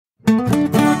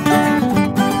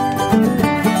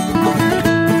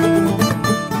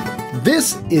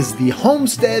This is the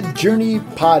Homestead Journey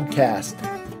Podcast,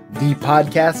 the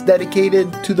podcast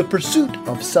dedicated to the pursuit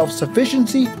of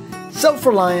self-sufficiency,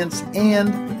 self-reliance, and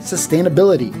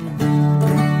sustainability.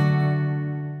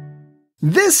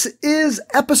 This is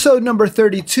episode number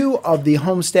 32 of the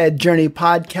Homestead Journey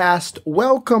Podcast.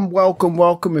 Welcome, welcome,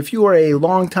 welcome. If you are a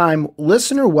longtime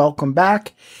listener, welcome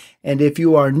back. And if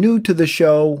you are new to the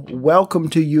show, welcome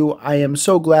to you. I am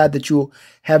so glad that you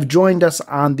have joined us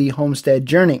on the Homestead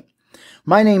Journey.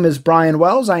 My name is Brian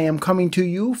Wells. I am coming to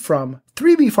you from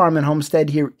 3B Farm and Homestead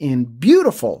here in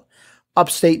beautiful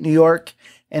upstate New York.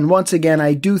 And once again,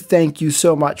 I do thank you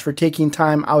so much for taking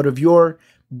time out of your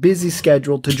busy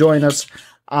schedule to join us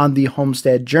on the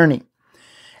Homestead Journey.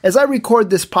 As I record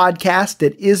this podcast,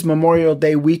 it is Memorial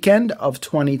Day weekend of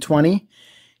 2020.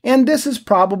 And this is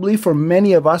probably for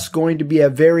many of us going to be a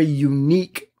very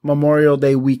unique Memorial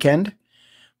Day weekend.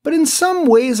 But in some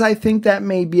ways, I think that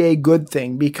may be a good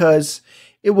thing because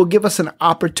it will give us an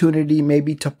opportunity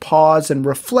maybe to pause and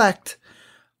reflect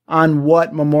on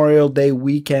what Memorial Day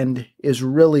weekend is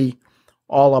really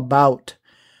all about.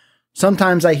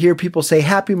 Sometimes I hear people say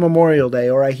Happy Memorial Day,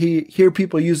 or I hear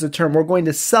people use the term, we're going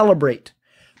to celebrate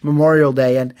Memorial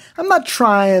Day. And I'm not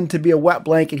trying to be a wet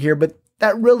blanket here, but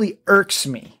that really irks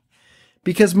me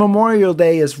because Memorial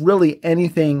Day is really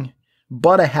anything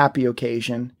but a happy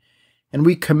occasion. And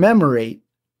we commemorate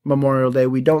Memorial Day.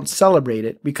 We don't celebrate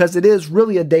it because it is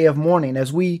really a day of mourning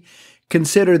as we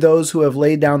consider those who have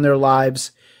laid down their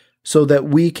lives so that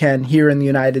we can, here in the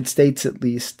United States at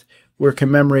least, we're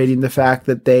commemorating the fact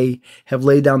that they have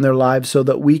laid down their lives so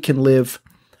that we can live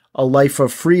a life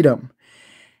of freedom.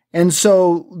 And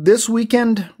so this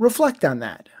weekend, reflect on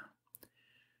that.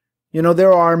 You know,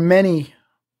 there are many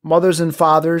mothers and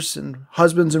fathers and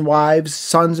husbands and wives,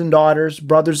 sons and daughters,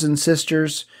 brothers and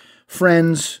sisters,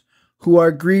 friends who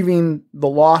are grieving the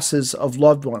losses of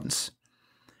loved ones.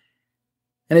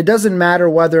 And it doesn't matter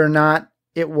whether or not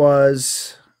it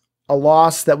was a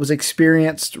loss that was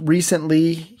experienced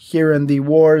recently here in the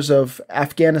wars of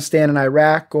Afghanistan and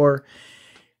Iraq, or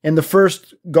in the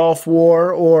first Gulf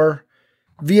War, or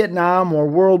Vietnam, or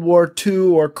World War II,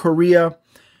 or Korea.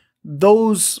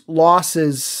 Those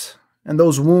losses and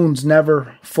those wounds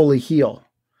never fully heal.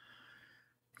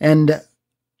 And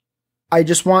I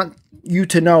just want you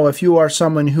to know, if you are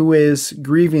someone who is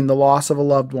grieving the loss of a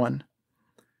loved one,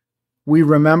 we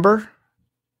remember,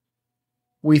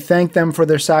 we thank them for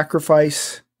their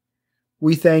sacrifice,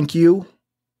 we thank you,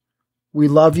 we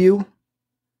love you,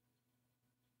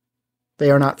 they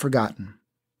are not forgotten.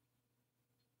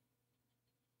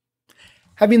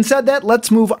 Having said that,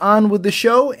 let's move on with the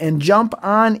show and jump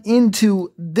on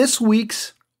into this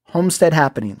week's homestead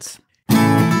happenings.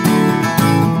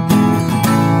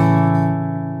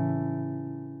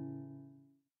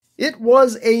 It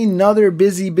was another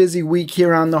busy week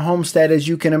here on the homestead, as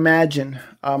you can imagine.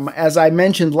 As I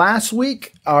mentioned last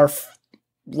week, our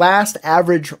last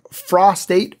average frost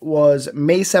date was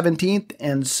May 17th,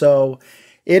 and so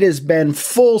it has been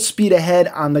full speed ahead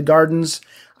on the gardens.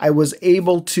 I was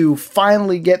able to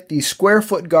finally get the square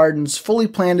foot gardens fully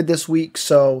planted this week,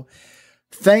 so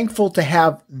thankful to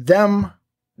have them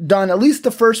done, at least the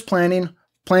first planting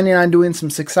on doing some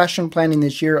succession planting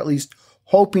this year, at least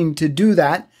hoping to do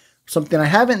that. Something I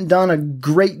haven't done a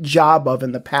great job of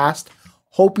in the past,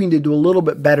 hoping to do a little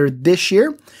bit better this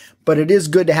year, but it is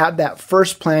good to have that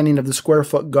first planting of the square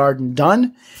foot garden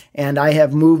done, and I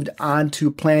have moved on to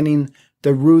planting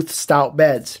the Ruth Stout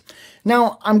beds.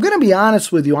 Now, I'm going to be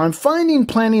honest with you, I'm finding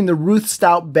planting the Ruth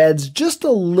Stout beds just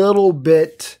a little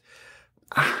bit,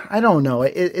 I don't know,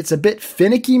 it's a bit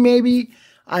finicky maybe.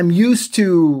 I'm used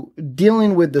to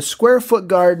dealing with the square foot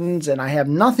gardens and I have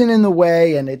nothing in the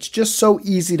way and it's just so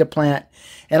easy to plant.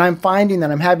 And I'm finding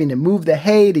that I'm having to move the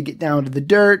hay to get down to the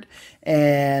dirt,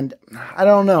 and I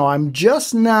don't know, I'm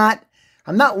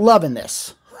not loving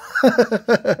this.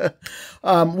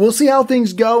 We'll see how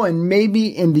things go, and maybe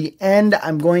in the end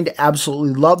I'm going to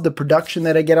absolutely love the production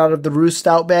that I get out of the Ruth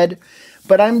Stout bed,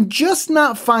 but I'm just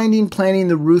not finding planting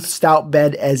the Ruth Stout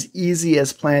bed as easy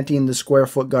as planting the square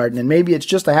foot garden. And maybe it's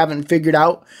just I haven't figured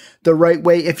out the right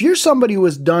way. If you're somebody who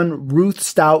has done Ruth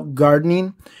Stout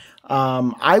gardening,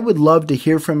 I would love to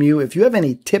hear from you. If you have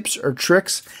any tips or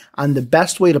tricks on the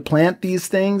best way to plant these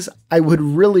things, I would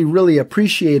really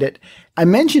appreciate it. I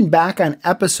mentioned back on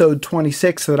episode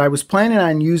 26 that I was planning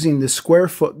on using the square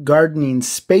foot gardening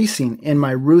spacing in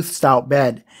my Ruth Stout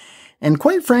bed. And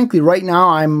quite frankly, right now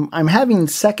I'm having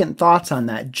second thoughts on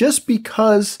that, just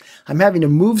because I'm having to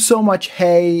move so much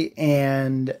hay,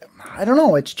 and I don't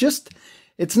know, it's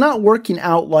it's not working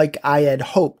out like I had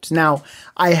hoped. Now,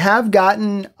 I have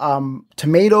gotten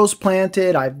tomatoes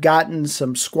planted. I've gotten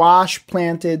some squash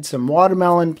planted, some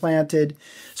watermelon planted.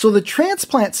 So the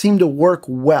transplants seem to work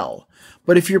well.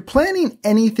 But if you're planting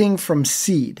anything from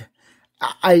seed,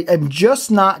 I'm just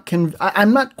not,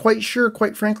 I'm not quite sure,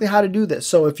 quite frankly, how to do this.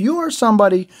 So if you are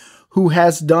somebody who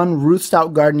has done root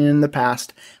out gardening in the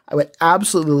past, I would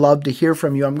absolutely love to hear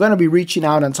from you. I'm going to be reaching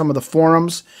out on some of the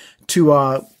forums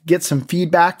to get some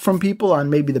feedback from people on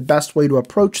maybe the best way to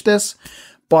approach this.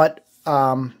 But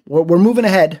we're moving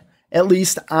ahead, at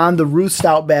least on the root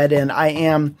stout bed, and I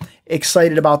am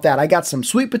excited about that. I got some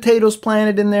sweet potatoes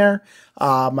planted in there,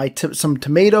 some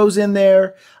tomatoes in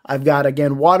there. I've got,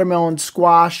 again, watermelon,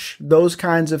 squash, those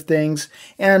kinds of things,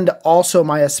 and also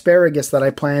my asparagus that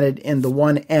I planted in the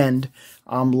one end.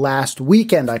 Last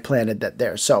weekend I planted that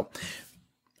there. So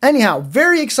anyhow,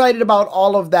 very excited about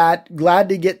all of that. Glad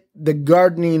to get the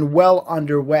gardening well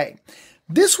underway.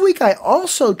 This week I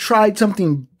also tried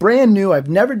something brand new. I've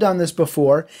never done this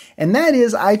before, and that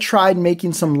is I tried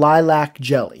making some lilac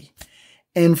jelly.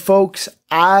 And folks,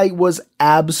 I was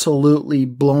absolutely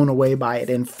blown away by it.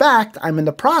 In fact, I'm in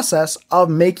the process of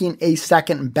making a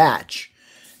second batch.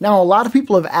 Now, a lot of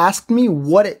people have asked me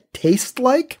what it tastes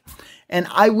like, and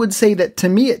I would say that to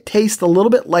me it tastes a little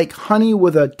bit like honey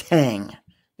with a tang,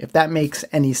 if that makes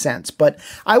any sense. But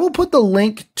I will put the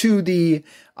link to the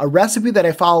recipe that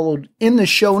I followed in the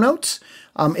show notes.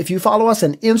 If you follow us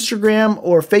on Instagram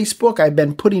or Facebook, I've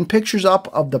been putting pictures up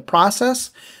of the process.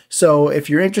 So if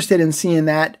you're interested in seeing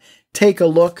that, take a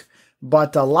look.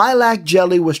 But the lilac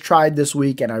jelly was tried this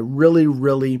week, and I really,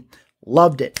 really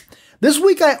loved it. This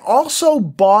week, I also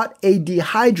bought a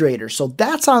dehydrator, so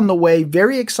that's on the way.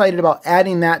 Very excited about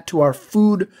adding that to our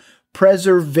food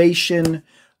preservation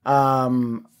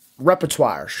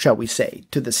repertoire, shall we say,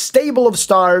 to the stable of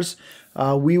stars.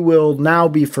 We will now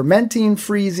be fermenting,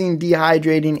 freezing,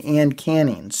 dehydrating, and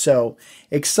canning. So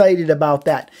excited about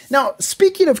that. Now,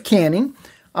 speaking of canning,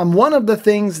 one of the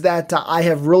things that I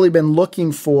have really been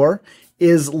looking for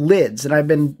is lids. And I've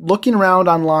been looking around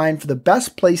online for the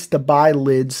best place to buy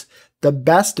lids, the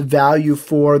best value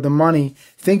for the money,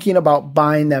 thinking about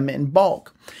buying them in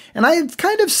bulk. And I had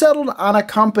kind of settled on a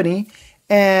company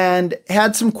and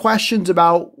had some questions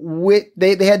about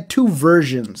they had two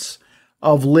versions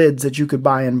of lids that you could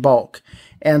buy in bulk.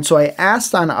 And so I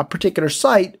asked on a particular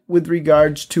site with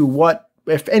regards to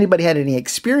if anybody had any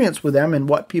experience with them and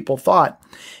what people thought.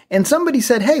 And somebody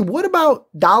said, hey, what about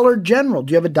Dollar General?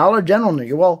 Do you have a Dollar General near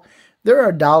you? Well, there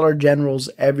are Dollar Generals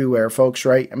everywhere, folks,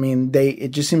 right? I mean, it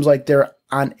just seems like they're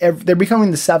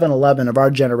becoming the 7-Eleven of our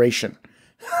generation.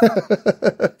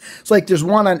 It's like there's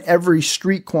one on every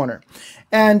street corner.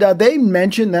 And they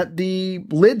mentioned that the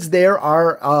lids there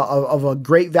are of a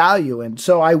great value. And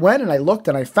so I went and I looked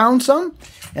and I found some.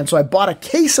 And so I bought a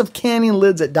case of canning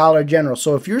lids at Dollar General.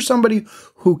 So if you're somebody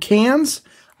who cans,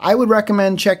 I would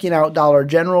recommend checking out Dollar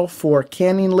General for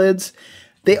canning lids.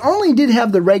 They only did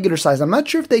have the regular size. I'm not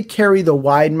sure if they carry the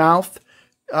wide mouth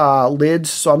lids,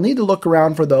 so I'll need to look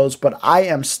around for those. But I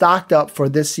am stocked up for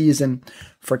this season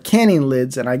for canning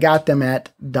lids, and I got them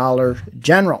at Dollar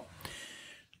General.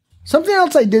 Something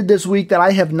else I did this week that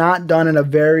I have not done in a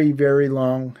very, very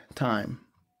long time.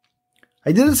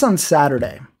 I did this on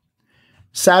Saturday.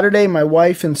 Saturday, my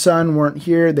wife and son weren't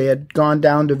here. They had gone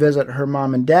down to visit her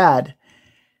mom and dad.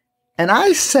 And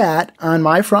I sat on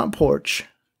my front porch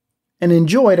and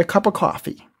enjoyed a cup of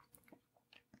coffee.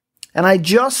 And I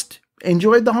just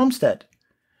enjoyed the homestead.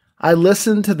 I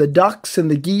listened to the ducks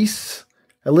and the geese.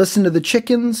 I listened to the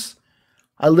chickens.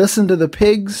 I listened to the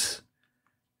pigs.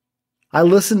 I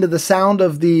listened to the sound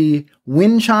of the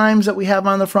wind chimes that we have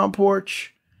on the front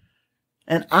porch.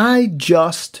 And I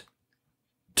just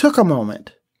took a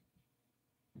moment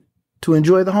to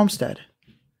enjoy the homestead.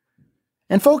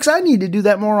 And folks, I need to do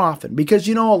that more often because,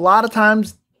 a lot of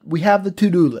times we have the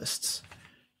to-do lists.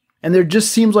 And there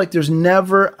just seems like there's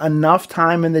never enough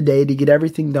time in the day to get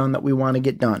everything done that we want to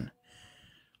get done.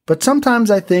 But sometimes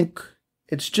I think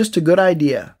it's just a good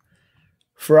idea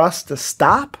for us to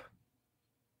stop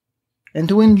and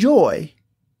to enjoy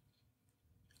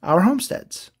our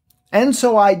homesteads. And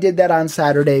so I did that on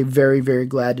Saturday. Very, very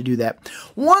glad to do that.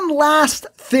 One last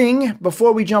thing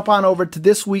before we jump on over to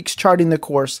this week's Charting the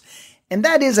Course, and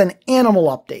that is an animal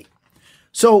update.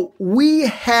 So we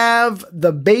have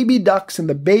the baby ducks and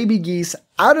the baby geese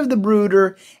out of the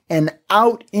brooder and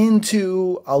out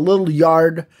into a little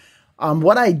yard.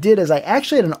 What I did is I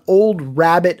actually had an old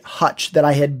rabbit hutch that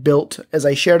I had built, as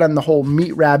I shared on the whole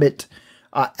Meat Rabbit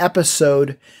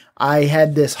episode. I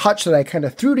had this hutch that I kind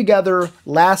of threw together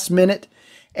last minute,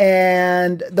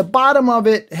 and the bottom of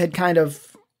it had kind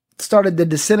of started to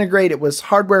disintegrate. It was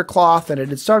hardware cloth and it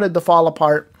had started to fall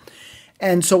apart.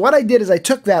 And so what I did is I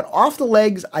took that off the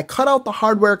legs, I cut out the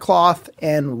hardware cloth,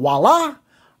 and voila,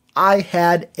 I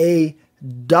had a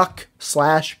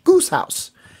duck/goose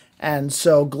house. And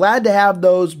so glad to have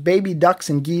those baby ducks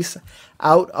and geese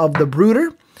out of the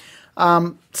brooder.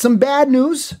 Some bad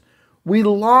news. We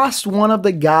lost one of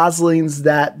the goslings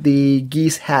that the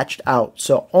geese hatched out.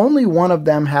 So only one of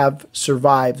them have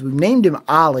survived. We've named him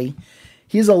Ollie.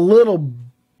 He's a little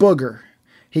booger.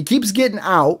 He keeps getting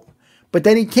out, but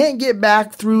then he can't get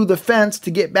back through the fence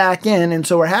to get back in. And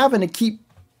so we're having to keep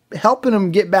helping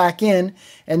him get back in.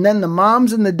 And then the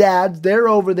moms and the dads, they're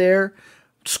over there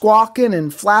squawking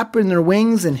and flapping their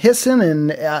wings and hissing.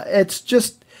 And it's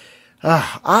just,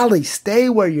 Ollie, stay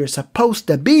where you're supposed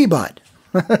to be, bud.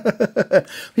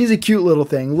 He's a cute little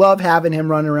thing. Love having him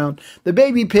run around. The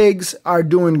baby pigs are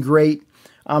doing great.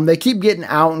 They keep getting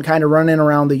out and kind of running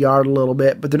around the yard a little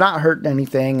bit, but they're not hurting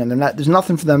anything, and there's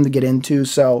nothing for them to get into,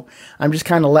 so I'm just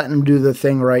kind of letting them do the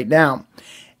thing right now.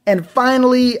 And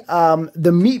finally,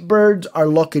 the meat birds are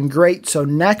looking great. So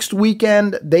next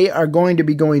weekend, they are going to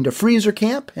be going to freezer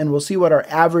camp, and we'll see what our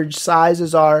average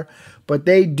sizes are. But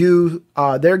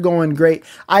they're going great.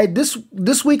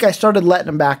 This week I started letting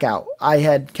them back out. I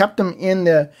had kept them in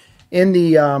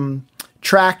the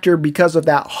tractor because of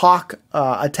that hawk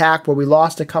attack where we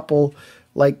lost a couple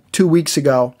like 2 weeks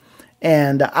ago.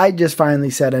 And I just finally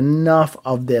said enough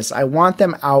of this. I want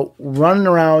them out running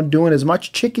around doing as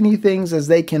much chickeny things as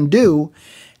they can do.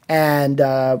 And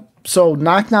so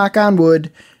knock on wood,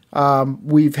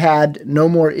 we've had no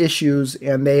more issues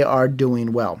and they are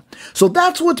doing well. So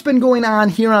that's what's been going on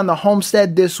here on the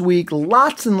homestead this week.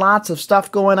 Lots and lots of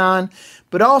stuff going on,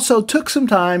 but also took some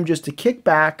time just to kick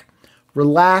back,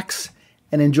 relax,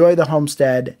 and enjoy the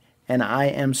homestead. And I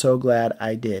am so glad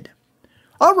I did.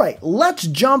 All right, let's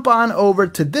jump on over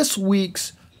to this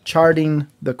week's Charting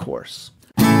the Course.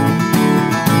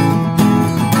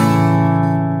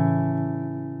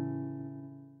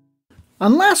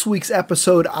 On last week's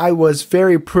episode, I was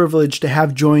very privileged to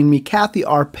have join me Cathy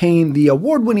R.Payne, the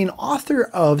award-winning author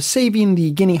of Saving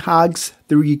the Guinea Hogs,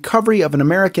 The Recovery of an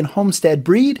American Homestead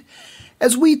Breed,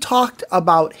 as we talked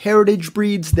about heritage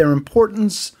breeds, their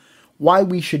importance, why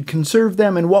we should conserve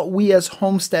them, and what we as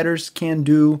homesteaders can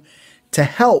do to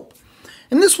help.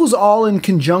 And this was all in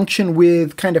conjunction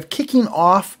with kind of kicking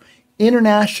off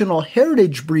International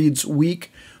Heritage Breeds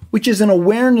Week, which is an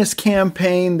awareness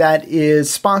campaign that is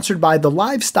sponsored by the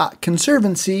Livestock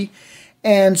Conservancy.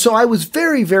 And so I was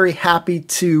very, very happy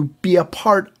to be a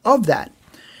part of that.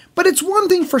 But it's one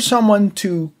thing for someone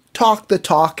to talk the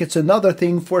talk. It's another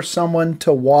thing for someone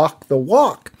to walk the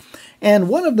walk. And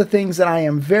one of the things that I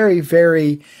am very,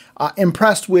 very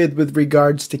impressed with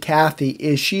regards to Cathy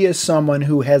is she is someone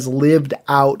who has lived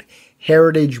out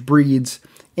heritage breeds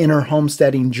in her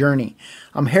homesteading journey.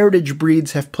 Heritage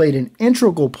breeds have played an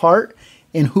integral part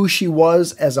in who she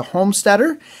was as a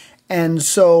homesteader. And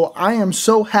so I am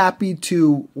so happy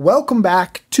to welcome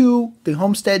back to the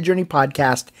Homestead Journey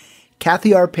podcast,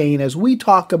 Cathy R.Payne, as we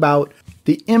talk about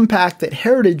the impact that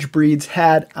heritage breeds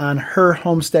had on her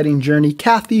homesteading journey.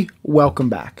 Cathy, welcome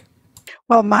back.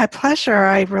 Well, my pleasure.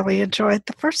 I really enjoyed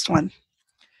the first one.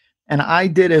 And I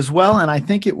did as well, and I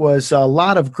think it was a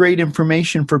lot of great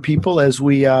information for people as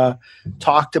we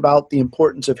talked about the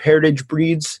importance of heritage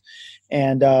breeds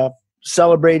and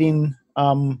celebrating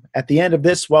at the end of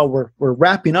this, well, we're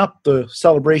wrapping up the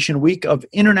celebration week of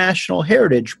International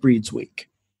Heritage Breeds Week.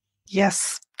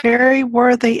 Yes, very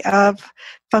worthy of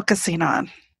focusing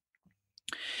on.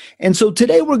 And so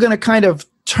today we're going to kind of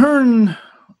turn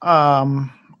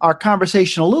our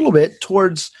conversation a little bit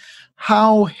towards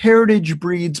how heritage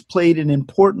breeds played an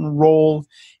important role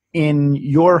in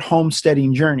your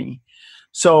homesteading journey.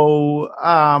 So,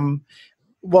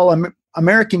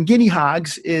 American Guinea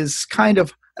Hogs is kind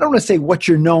of, I don't want to say what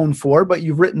you're known for, but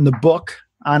you've written the book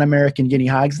on American Guinea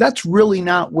Hogs. That's really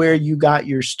not where you got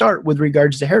your start with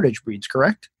regards to heritage breeds,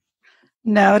 correct?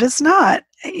 No, it is not.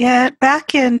 Yet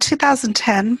back in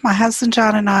 2010, my husband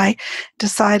John and I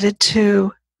decided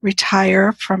to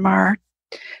retire from our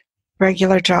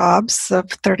regular jobs of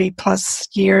 30 plus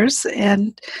years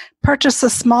and purchase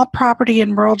a small property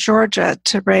in rural Georgia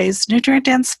to raise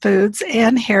nutrient-dense foods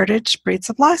and heritage breeds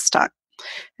of livestock.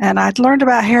 And I'd learned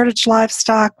about heritage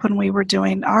livestock when we were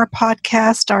doing our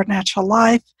podcast, Our Natural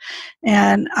Life,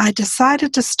 and I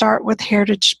decided to start with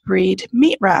heritage breed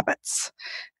meat rabbits.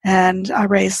 And I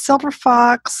raised silver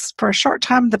fox, for a short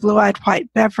time the blue-eyed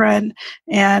white Beverin,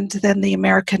 and then the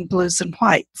American blues and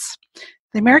whites.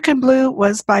 The American blue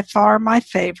was by far my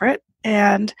favorite,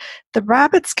 And the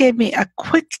rabbits gave me a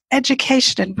quick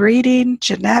education in breeding,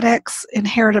 genetics,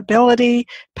 inheritability,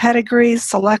 pedigree,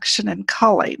 selection, and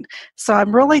culling. So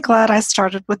I'm really glad I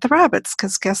started with the rabbits,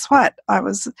 because guess what?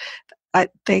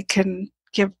 They can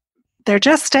give, their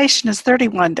gestation is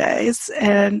 31 days,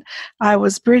 and I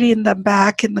was breeding them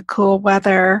back in the cool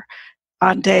weather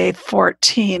on day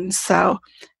 14. So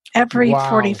every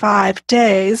 45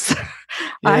 days,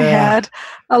 I had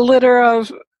a litter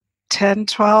of 10,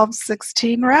 12,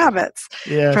 16 rabbits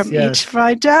from each of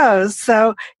my does.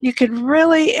 So you can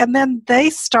really, and then they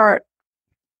start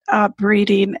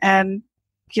breeding and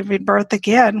giving birth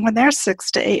again when they're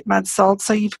 6 to 8 months old.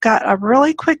 So you've got a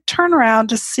really quick turnaround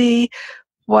to see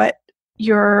what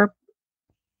your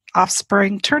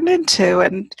offspring turned into,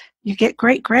 and you get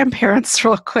great grandparents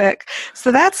real quick.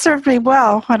 So that served me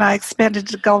well when I expanded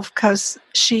to Gulf Coast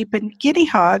sheep and guinea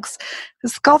hogs,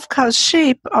 because Gulf Coast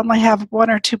sheep only have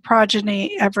 1 or 2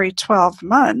 progeny every 12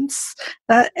 months.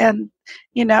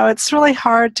 It's really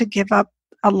hard to give up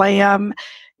a lamb,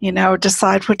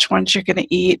 decide which ones you're going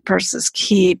to eat versus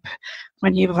keep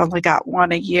when you've only got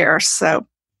one a year. So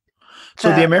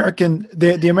the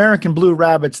American blue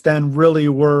rabbits then really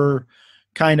were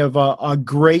kind of a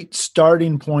great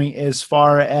starting point as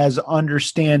far as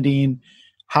understanding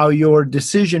how your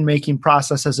decision-making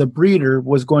process as a breeder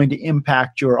was going to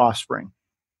impact your offspring.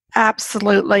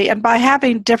 Absolutely. And by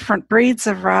having different breeds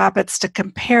of rabbits to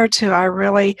compare to, I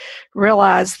really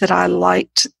realized that I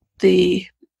liked the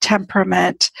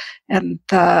temperament and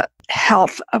the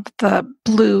health of the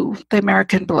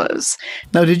American blues.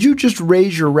 Now, did you just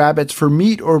raise your rabbits for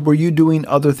meat, or were you doing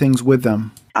other things with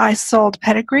them? I sold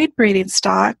pedigreed breeding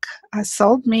stock, I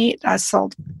sold meat, I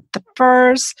sold the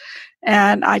furs,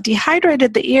 and I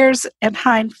dehydrated the ears and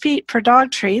hind feet for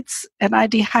dog treats, and I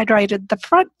dehydrated the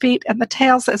front feet and the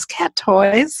tails as cat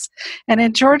toys. And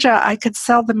in Georgia, I could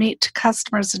sell the meat to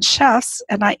customers and chefs,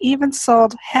 and I even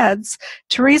sold heads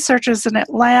to researchers in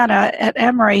Atlanta at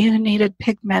Emory who needed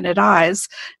pigmented eyes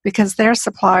because their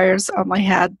suppliers only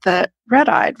had the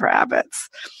red-eyed rabbits.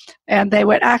 And they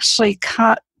would actually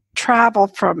travel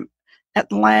from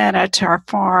Atlanta to our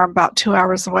farm about 2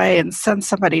 hours away and send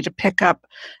somebody to pick up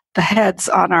the heads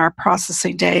on our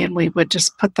processing day, and we would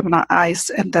just put them on ice,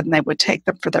 and then they would take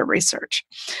them for their research.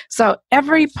 So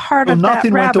every part of that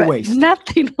rabbit,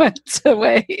 nothing went to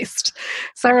waste.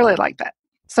 So I really like that.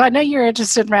 So I know you're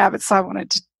interested in rabbits, so I wanted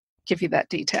to give you that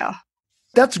detail.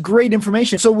 That's great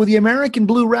information. So with the American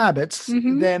blue rabbits,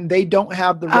 then they don't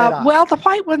have the red eye. Well, the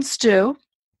white ones do.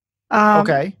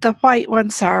 Okay. The white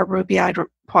ones are ruby-eyed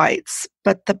whites,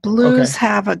 but the blues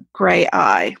have a gray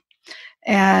eye.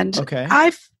 And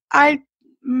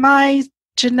my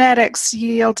genetics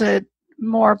yielded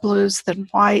more blues than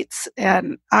whites,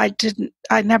 and I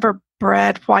never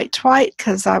bred white to white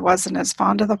because I wasn't as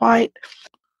fond of the white.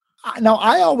 Now,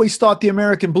 I always thought the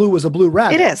American blue was a blue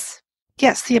rabbit. It is.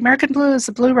 Yes, the American blue is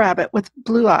a blue rabbit with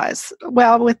blue eyes.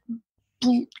 Well, with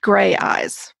gray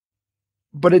eyes.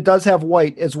 But it does have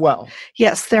white as well.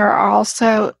 Yes, there are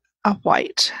also a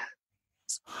white.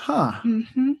 Huh.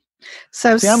 Mm-hmm.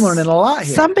 So see, I'm learning a lot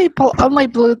here. Some people only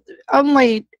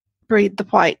breed the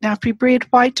white. Now, if you breed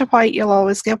white to white, you'll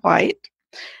always get white.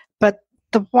 But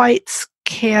the whites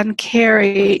can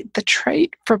carry the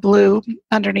trait for blue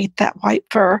underneath that white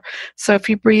fur. So if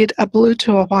you breed a blue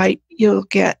to a white, you'll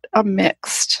get a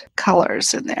mixed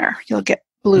colors in there. You'll get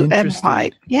blue and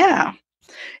white. Yeah.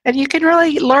 And you can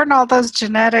really learn all those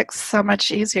genetics so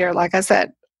much easier, like I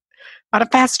said, on a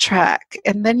fast track.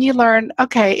 And then you learn,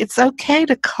 okay, it's okay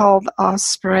to cull the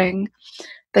offspring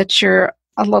that you're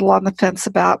a little on the fence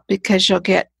about, because you'll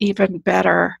get even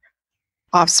better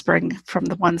offspring from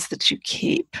the ones that you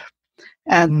keep.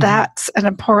 And that's an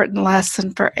important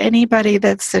lesson for anybody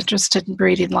that's interested in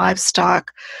breeding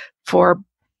livestock for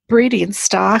breeding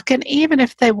stock. And even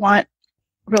if they want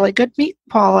really good meat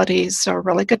qualities or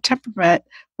really good temperament,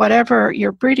 whatever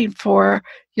you're breeding for,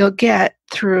 you'll get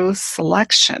through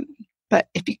selection. But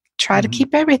if you try to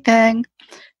keep everything,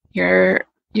 you're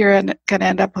going to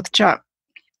end up with junk.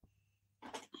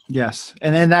 Yes,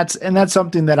 and that's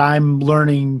something that I'm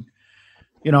learning,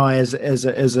 as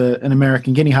an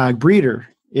American guinea hog breeder,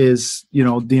 is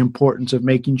the importance of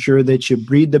making sure that you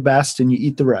breed the best and you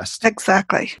eat the rest.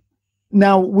 Exactly.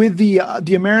 Now, with the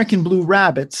American blue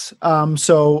rabbits,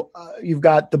 you've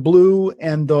got the blue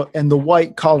and the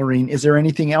white coloring. Is there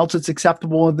anything else that's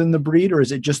acceptable within the breed, or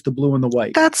is it just the blue and the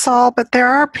white? That's all, but there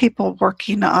are people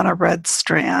working on a red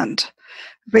strand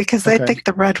because they think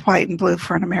the red, white, and blue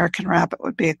for an American rabbit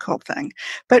would be a cool thing.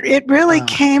 But it really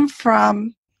came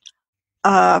from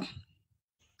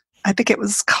I think it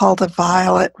was called a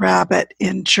violet rabbit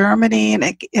in Germany, and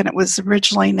it was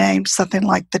originally named something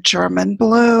like the German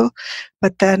blue.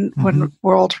 But then when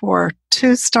World War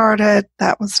II started,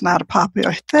 that was not a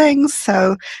popular thing,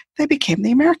 so they became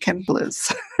the American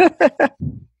blues.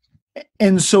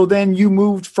 And so then you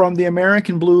moved from the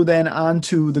American blue then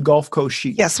onto the Gulf Coast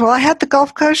sheep. Yes, well, I had the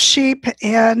Gulf Coast sheep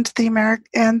and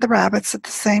the rabbits at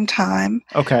the same time.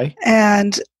 Okay.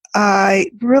 And I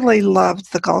really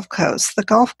loved the Gulf Coast. The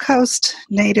Gulf Coast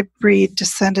native breed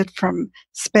descended from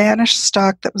Spanish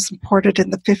stock that was imported in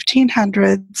the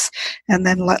 1500s and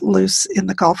then let loose in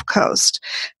the Gulf Coast.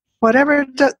 Whatever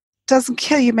doesn't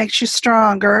kill you makes you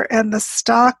stronger, and the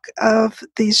stock of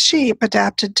these sheep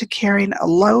adapted to carrying a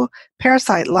low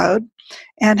parasite load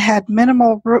and had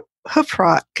minimal hoof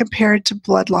rot compared to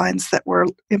bloodlines that were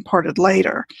imported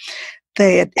later.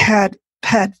 They had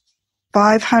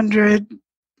 500,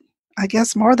 I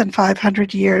guess more than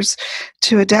 500 years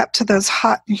to adapt to those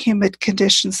hot and humid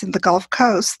conditions in the Gulf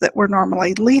Coast that were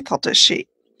normally lethal to sheep.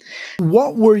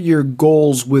 What were your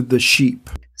goals with the sheep?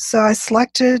 So I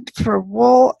selected for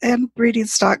wool and breeding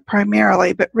stock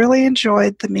primarily, but really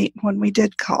enjoyed the meat when we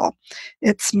did cull.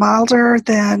 It's milder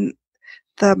than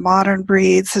the modern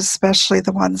breeds, especially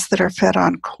the ones that are fed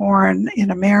on corn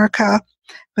in America,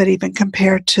 but even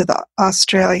compared to the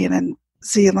Australian and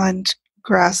Zealand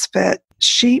grass-fed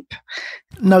sheep.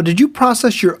 Now, did you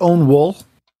process your own wool?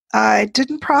 I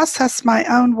didn't process my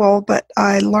own wool, but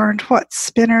I learned what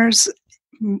spinners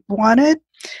wanted,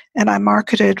 and I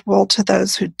marketed wool to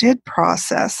those who did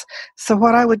process. So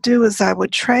what I would do is I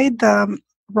would trade them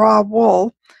raw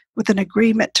wool with an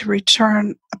agreement to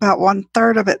return about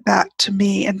 1/3 of it back to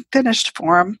me in finished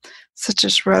form, such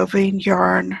as roving,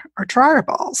 yarn, or dryer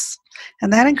balls.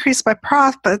 And that increased my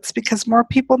profits because more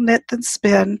people knit than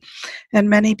spin, and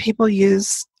many people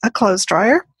use a clothes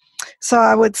dryer. So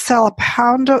I would sell a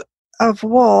pound of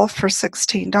wool for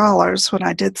 $16 when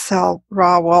I did sell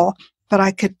raw wool, but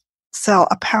I could sell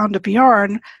a pound of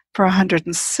yarn for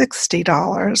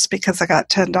 $160 because I got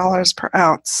 $10 per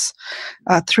ounce.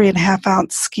 A 3.5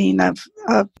 ounce skein of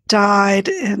dyed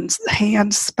and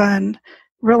hand spun,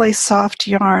 really soft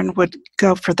yarn would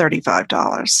go for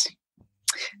 $35.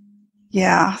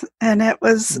 Yeah, and it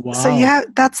was, wow. So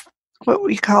that's what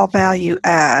we call value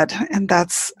add, and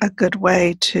that's a good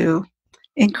way to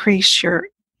increase your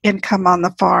income on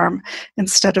the farm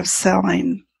instead of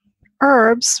selling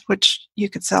herbs, which you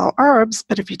could sell herbs,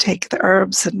 but if you take the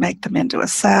herbs and make them into a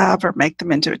salve or make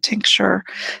them into a tincture,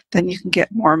 then you can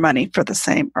get more money for the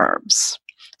same herbs.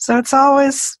 So it's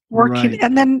always working, right.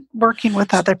 And then working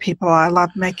with other people. I love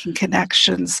making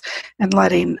connections and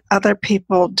letting other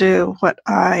people do what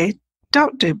I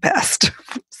don't do best,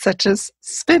 such as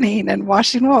spinning and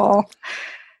washing wool.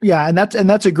 Yeah, and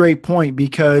that's a great point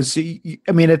because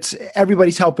I mean it's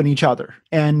everybody's helping each other,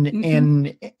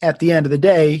 and at the end of the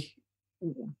day,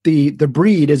 the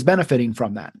breed is benefiting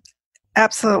from that.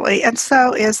 Absolutely, and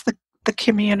so is the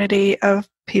community of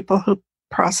people who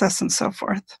process and so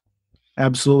forth.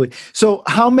 Absolutely. So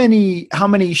how many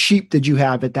sheep did you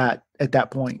have at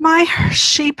that point? My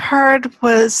sheep herd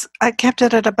I kept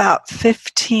it at about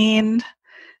 15,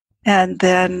 and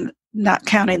then not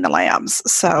counting the lambs.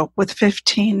 So with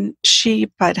 15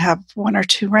 sheep, I'd have 1 or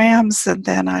 2 rams, and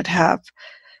then I'd have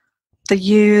the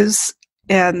ewes,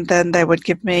 and then they would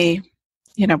give me,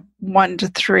 1 to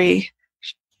 3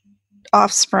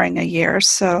 offspring a year.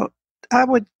 So I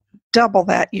would double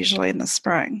that usually in the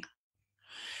spring.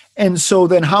 And so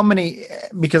then how many,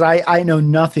 because I know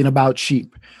nothing about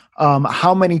sheep,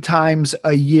 how many times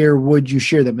a year would you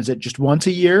shear them? Is it just once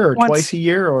a year or twice a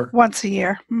year? Or once a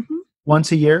year. Mm-hmm.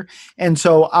 Once a year. And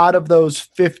so out of those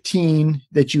 15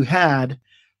 that you had,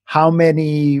 how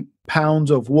many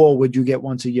pounds of wool would you get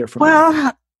once a year from them?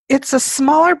 Well, it's a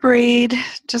smaller breed,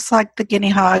 just like the guinea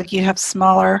hog. You have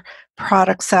smaller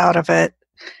products out of it.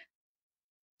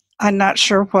 I'm not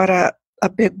sure what a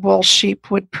big wool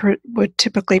sheep would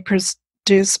typically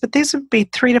produce, but these would be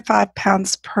 3 to 5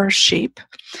 pounds per sheep.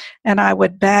 And I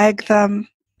would bag them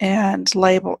and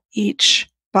label each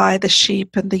by the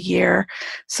sheep and the year.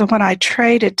 So when I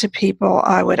traded to people,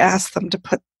 I would ask them to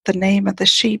put the name of the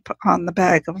sheep on the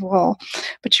bag of wool.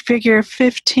 But you figure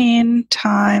 15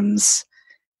 times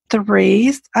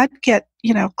 3, I'd get,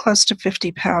 close to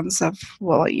 50 pounds of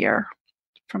wool a year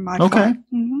from my farm.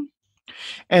 Mm-hmm.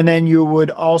 And then you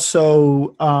would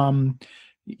also,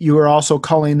 you were also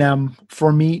culling them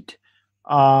for meat.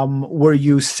 Were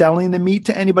you selling the meat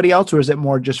to anybody else, or is it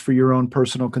more just for your own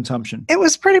personal consumption? It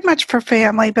was pretty much for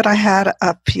family, but I had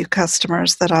a few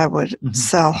customers that I would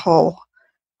sell whole.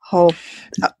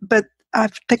 But I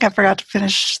think I forgot to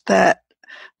finish that.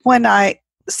 When I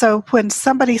So when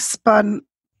somebody spun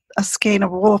a skein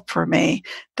of wool for me,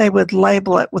 they would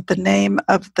label it with the name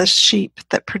of the sheep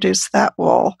that produced that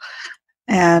wool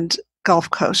and Gulf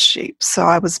Coast sheep. So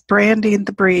I was branding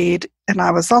the breed, and I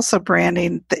was also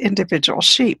branding the individual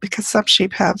sheep, because some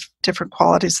sheep have different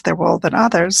qualities of their wool than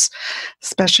others,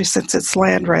 especially since it's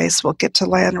land race. We'll get to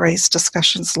land race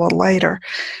discussions a little later.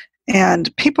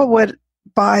 And people would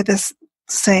buy this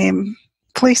same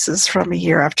fleeces from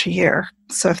year after year.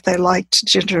 So if they liked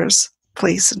Ginger's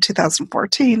fleece in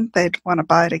 2014, they'd want to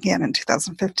buy it again in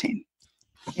 2015.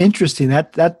 Interesting.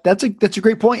 That's a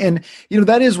great point. And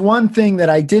that is one thing that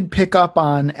I did pick up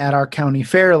on at our county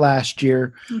fair last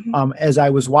year, as I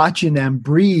was watching them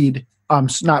breed.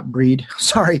 Not breed.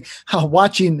 Sorry,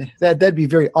 watching that'd be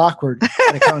very awkward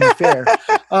at a county fair.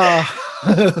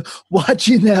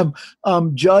 Watching them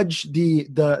judge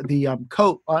the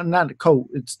coat, not a coat,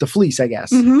 it's the fleece, I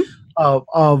guess.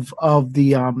 Of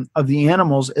the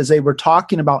animals as they were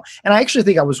talking about, and I actually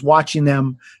think I was watching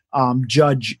them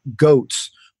judge goats,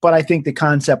 but I think the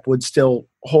concept would still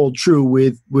hold true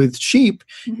with sheep,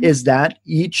 is that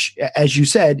each, as you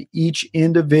said, each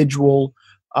individual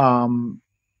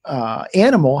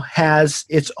animal has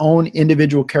its own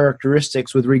individual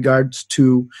characteristics with regards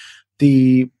to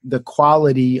the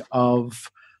quality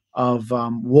of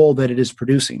wool that it is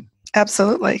producing.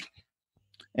 Absolutely.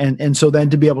 And so then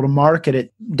to be able to market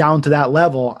it down to that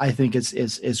level, I think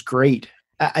is great.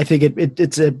 I think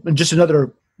it's just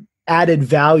another added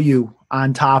value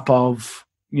on top of,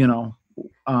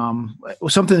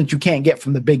 something that you can't get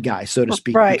from the big guy, so to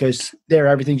speak, right, because there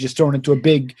everything's just thrown into a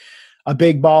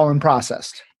big ball and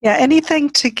processed. Yeah,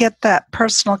 anything to get that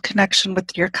personal connection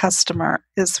with your customer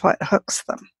is what hooks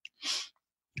them.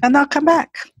 And they'll come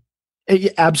back.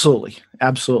 Absolutely.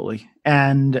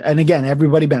 And again,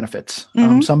 everybody benefits.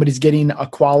 Somebody's getting a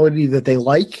quality that they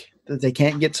like, that they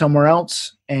can't get somewhere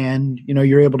else. And,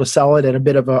 you're able to sell it at a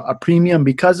bit of a premium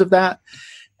because of that.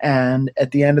 And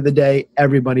at the end of the day,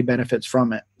 everybody benefits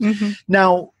from it.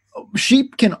 Now,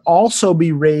 sheep can also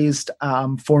be raised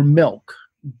for milk.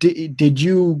 Did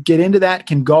you get into that?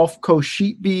 Can Gulf Coast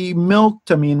sheep be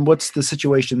milked? I mean, what's the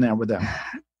situation there with them?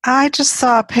 I just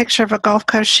saw a picture of a Gulf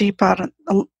Coast sheep on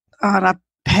a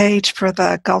page for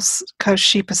the Gulf Coast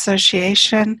Sheep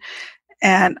Association,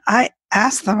 and I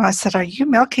asked them, I said, are you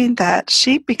milking that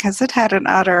sheep? Because it had an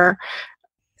udder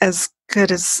as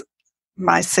good as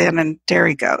my salmon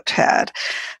dairy goat had.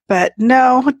 But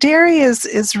no, dairy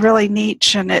is really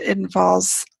niche, and it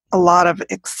involves a lot of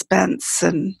expense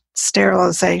and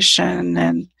sterilization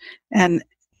and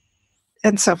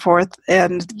so forth.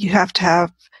 And you have to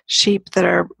have sheep that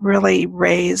are really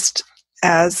raised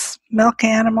as milk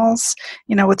animals.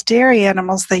 With dairy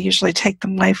animals, they usually take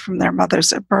them away from their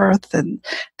mothers at birth, and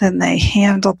then they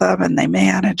handle them and they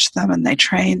manage them and they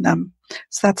train them.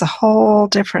 So that's a whole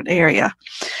different area.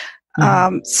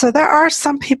 So there are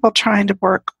some people trying to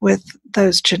work with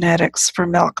those genetics for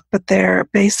milk, but they're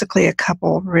basically a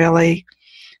couple really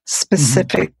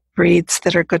specific breeds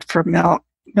that are good for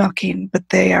milking, but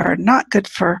they are not good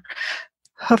for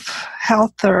hoof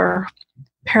health or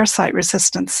parasite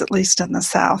resistance, at least in the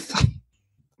South.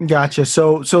 Gotcha.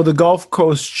 So the Gulf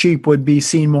Coast sheep would be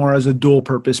seen more as a dual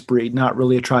purpose breed, not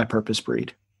really a tri-purpose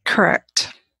breed.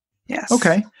 Correct. Yes.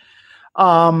 Okay.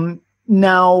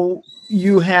 Now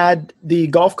you had the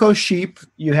Gulf Coast sheep,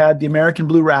 you had the American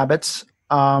blue rabbits,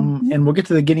 and we'll get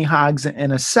to the guinea hogs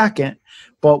in a second,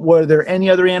 but were there any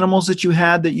other animals that you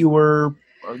had that you were,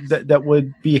 that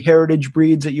would be heritage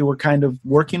breeds that you were kind of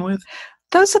working with?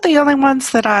 Those are the only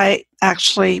ones that I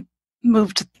actually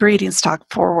moved breeding stock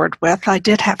forward with. I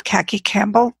did have Khaki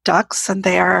Campbell ducks, and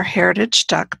they are a heritage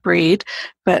duck breed,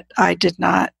 but I did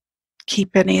not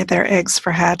keep any of their eggs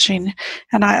for hatching.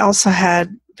 And I also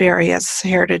had various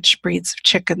heritage breeds of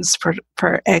chickens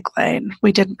for egg laying.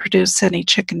 We didn't produce any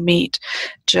chicken meat,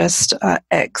 just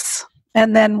eggs.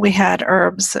 And then we had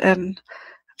herbs and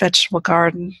vegetable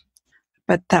garden,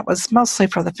 but that was mostly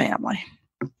for the family.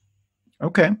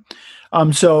 Okay.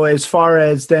 So as far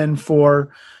as then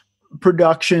for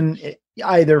production,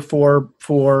 either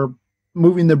for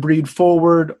moving the breed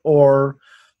forward or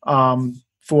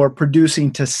for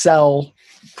producing to sell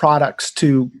products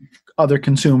to other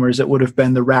consumers, it would have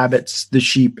been the rabbits, the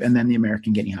sheep, and then the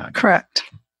American guinea hog. Correct.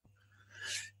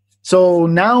 So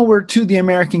now we're to the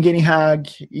American guinea hog.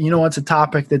 It's a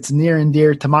topic that's near and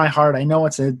dear to my heart. I know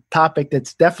it's a topic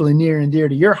that's definitely near and dear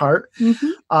to your heart.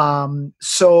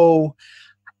 So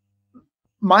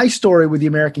my story with the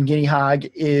American Guinea Hog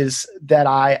is that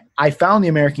I found the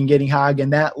American Guinea Hog,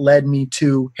 and that led me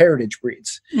to heritage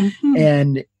breeds. Mm-hmm.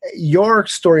 And your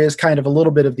story is kind of a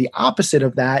little bit of the opposite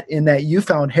of that, in that you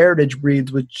found heritage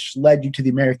breeds, which led you to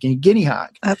the American Guinea Hog.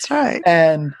 That's right.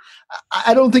 And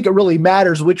I don't think it really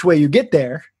matters which way you get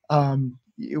there.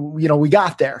 We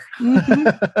got there.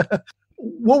 Mm-hmm.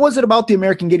 What was it about the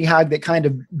American Guinea Hog that kind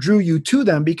of drew you to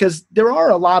them? Because there are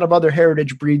a lot of other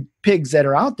heritage breed pigs that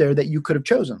are out there that you could have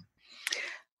chosen.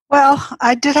 Well,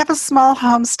 I did have a small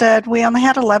homestead. We only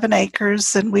had 11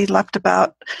 acres, and we left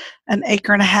about an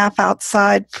acre and a half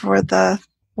outside for the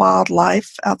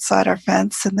wildlife outside our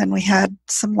fence. And then we had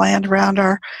some land around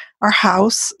our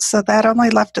house. So that only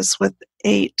left us with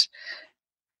 8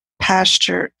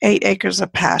 acres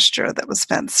of pasture that was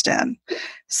fenced in.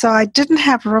 So I didn't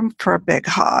have room for a big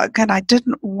hog, and I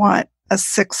didn't want a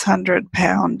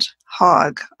 600-pound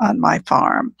hog on my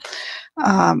farm.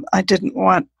 I didn't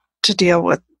want to deal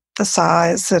with the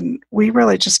size, and we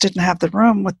really just didn't have the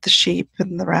room with the sheep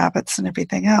and the rabbits and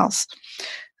everything else.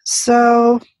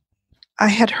 So I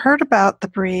had heard about the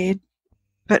breed,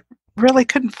 but really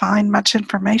couldn't find much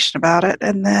information about it.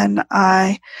 And then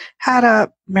I had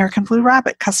a American Blue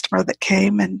Rabbit customer that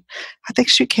came, and I think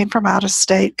she came from out of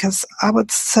state, because I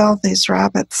would sell these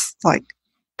rabbits like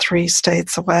 3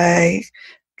 states away.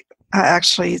 I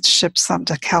actually shipped some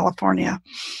to California.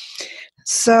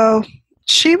 So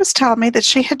she was telling me that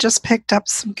she had just picked up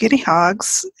some guinea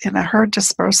hogs in a herd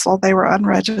dispersal. They were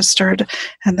unregistered,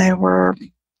 and they were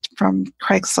from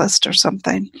Craigslist or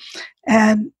something.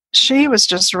 And she was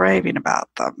just raving about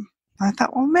them. I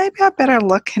thought, well, maybe I better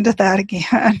look into that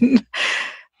again.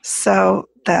 So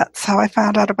that's how I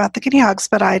found out about the guinea hogs,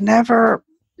 but I never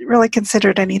really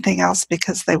considered anything else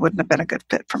because they wouldn't have been a good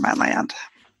fit for my land.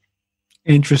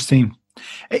 Interesting.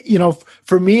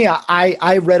 For me,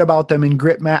 I read about them in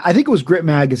I think it was Grit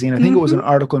Magazine. I think it was an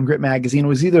article in Grit Magazine. It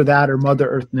was either that or Mother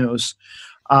Earth News.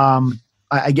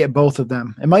 I get both of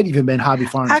them. It might even been Hobby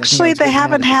Farms. Actually, they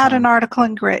haven't had an article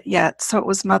in Grit yet, so it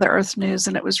was Mother Earth News,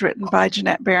 and it was written by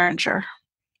Jeanette Behringer.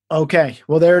 Okay,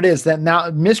 well, there it is. Then now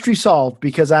mystery solved,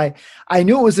 because I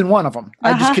knew it was in one of them.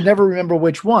 I just could never remember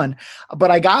which one.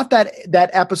 But I got that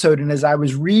episode, and as I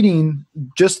was reading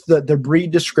just the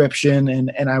breed description,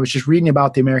 and I was just reading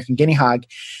about the American Guinea Hog,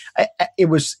 it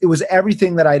was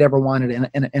everything that I'd ever wanted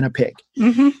in a pig.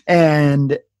 Mm-hmm.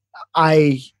 And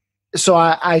So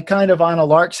I kind of on a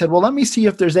lark said, well, let me see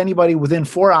if there's anybody within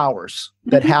 4 hours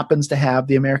that happens to have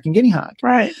the American Guinea Hog.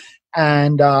 Right.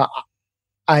 And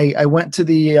I went to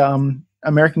the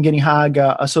American Guinea Hog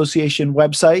Association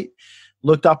website,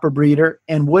 looked up a breeder,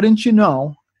 and wouldn't you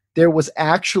know, there was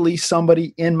actually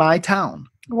somebody in my town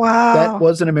that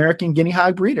was an American Guinea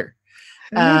Hog breeder.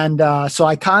 And so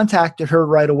I contacted her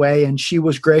right away, and she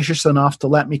was gracious enough to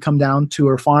let me come down to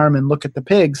her farm and look at the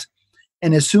pigs.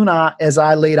 And as soon as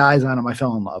I laid eyes on them, I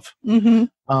fell in love.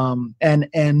 Mm-hmm.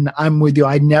 And I'm with you.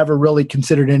 I never really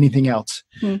considered anything else.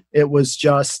 Mm-hmm. It was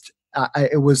just,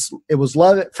 it was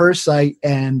love at first sight,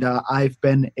 and I've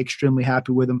been extremely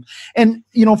happy with them. And,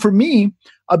 for me,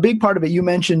 a big part of it, you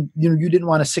mentioned, you didn't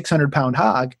want a 600-pound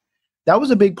hog. That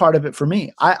was a big part of it for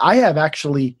me. I have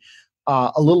actually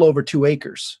a little over 2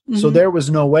 acres. Mm-hmm. So there was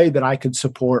no way that I could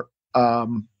support, a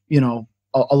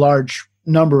large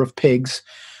number of pigs.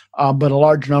 But a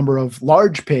large number of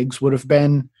large pigs would have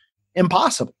been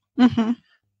impossible. Mm-hmm.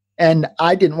 And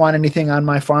I didn't want anything on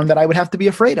my farm that I would have to be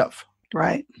afraid of.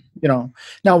 Right.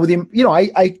 Now with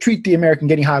I treat the American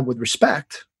Guinea Hog with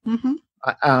respect,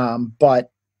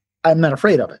 but I'm not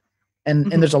afraid of it.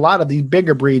 And there's a lot of these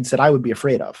bigger breeds that I would be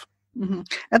afraid of. Mm-hmm.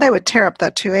 And they would tear up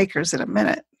that 2 acres in a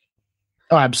minute.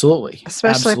 Oh, absolutely.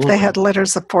 Especially if they had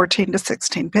litters of 14 to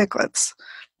 16 piglets.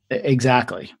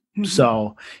 Exactly. Mm-hmm.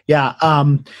 So, yeah.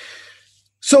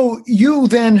 So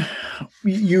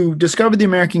you discovered the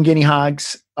American Guinea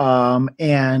Hogs,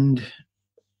 and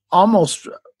almost,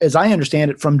 as I understand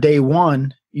it, from day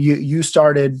one, you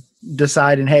started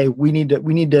deciding, hey, we need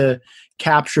to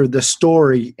capture the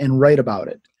story and write about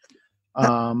it.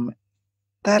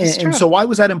 That is true. And so why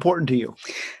was that important to you?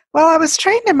 Well, I was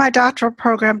trained in my doctoral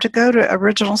program to go to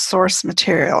original source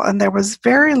material, and there was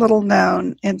very little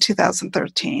known in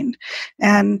 2013.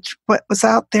 And what was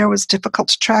out there was difficult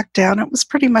to track down. It was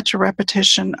pretty much a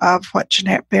repetition of what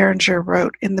Jeanette Behringer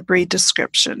wrote in the breed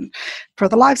description for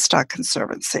the Livestock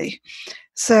Conservancy.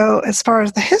 So as far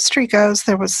as the history goes,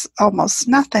 there was almost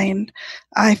nothing.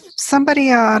 Somebody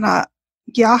on a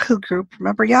Yahoo group,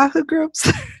 remember Yahoo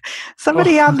groups?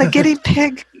 Somebody on the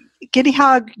Guinea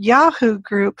Hog Yahoo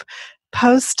group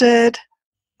posted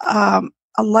a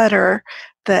letter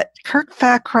that Kirk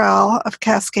Fackrell of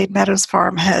Cascade Meadows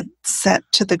Farm had sent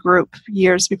to the group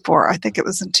years before. I think it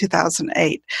was in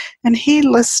 2008. And he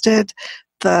listed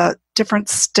the different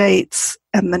states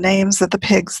and the names of the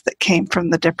pigs that came from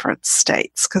the different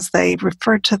states, because they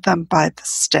referred to them by the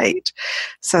state.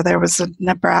 So there was a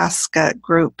Nebraska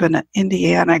group and an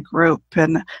Indiana group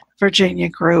and a Virginia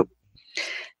group.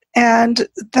 And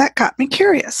that got me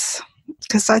curious,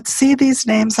 because I'd see these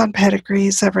names on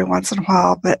pedigrees every once in a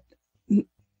while, but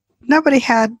nobody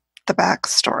had the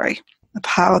backstory of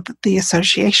how the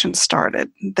association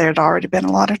started. There'd already been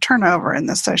a lot of turnover in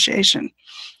the association.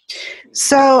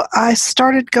 So I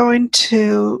started going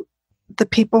to the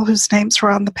people whose names were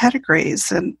on the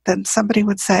pedigrees, and then somebody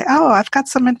would say, oh, I've got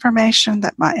some information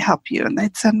that might help you, and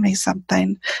they'd send me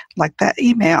something like that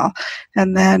email.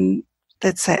 And then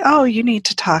they'd say, oh, you need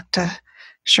to talk to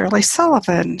Shirley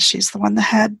Sullivan. She's the one that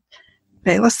had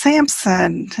Bela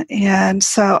Sampson. And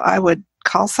so I would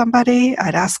call somebody,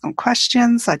 I'd ask them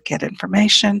questions, I'd get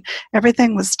information.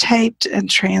 Everything was taped and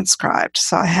transcribed,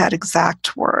 so I had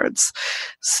exact words.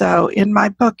 So in my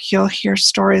book, you'll hear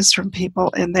stories from people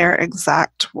in their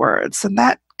exact words, and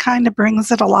that kind of brings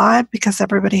it alive, because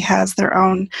everybody has their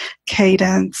own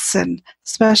cadence, and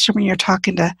especially when you're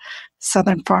talking to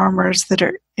Southern farmers that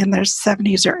are in their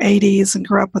 70s or 80s and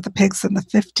grew up with the pigs in the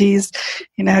 50s,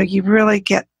 you really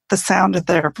get the sound of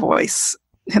their voice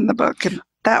in the book, and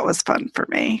that was fun for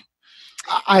me.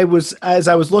 As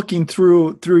I was looking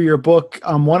through your book,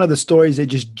 one of the stories that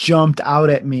just jumped out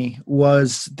at me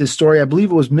was the story, I believe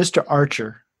it was Mr.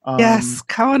 Archer. Yes,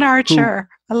 Cohen Archer.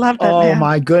 I love that man. Oh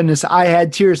my goodness. I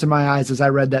had tears in my eyes as I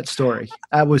read that story.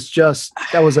 That was just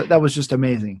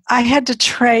amazing. I had to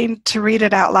train to read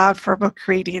it out loud for book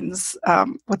readings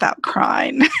without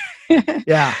crying.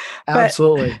 Yeah,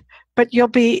 absolutely. But you'll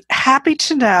be happy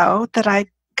to know that I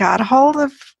got a hold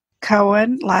of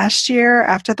Cohen last year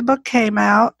after the book came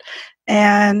out,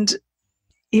 and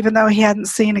even though he hadn't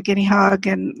seen a guinea hog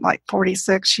in like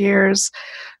 46 years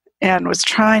and was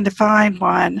trying to find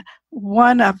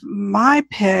one of my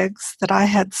pigs that I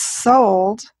had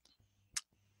sold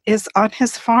is on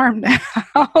his farm now.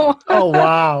 Oh,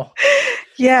 wow.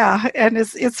 Yeah, and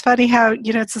it's funny how,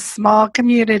 it's a small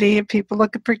community of people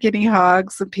looking for guinea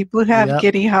hogs and people who have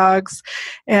guinea hogs.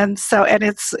 And so,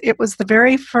 it was the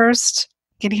very first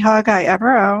guinea hog I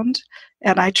ever owned,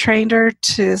 and I trained her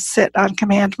to sit on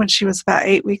command when she was about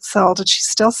 8 weeks old, and she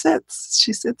still sits.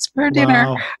 She sits for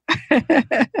dinner.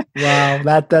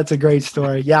 Wow, that's a great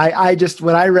story. Yeah, I just,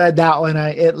 when I read that one,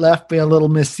 it left me a little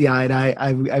misty-eyed.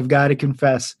 I've got to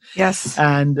confess. Yes,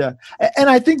 and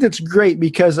I think that's great,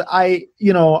 because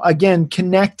again,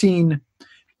 connecting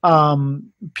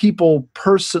people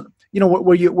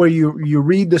where you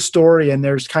read the story and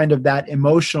there's kind of that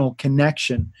emotional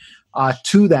connection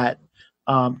to that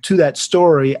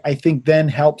story, I think then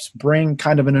helps bring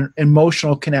kind of an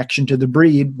emotional connection to the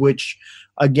breed, which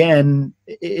again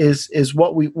is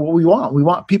what we want. We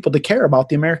want people to care about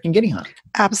the American Guinea Hog.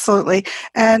 Absolutely.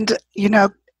 And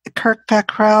Kirk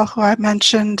Fackrell, who I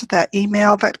mentioned, that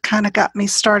email that kind of got me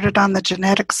started on the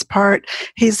genetics part,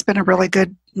 he's been a really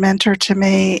good mentor to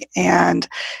me, and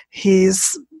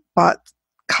he's bought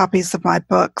copies of my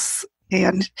books.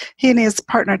 And he and his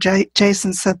partner,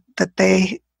 Jason, said that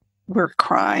they were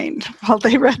crying while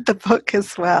they read the book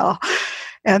as well.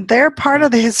 And they're part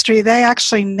of the history. They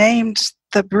actually named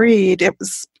the breed.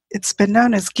 It's been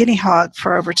known as guinea hog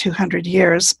for over 200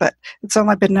 years, but it's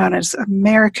only been known as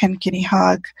American Guinea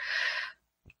Hog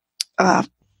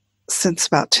since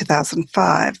about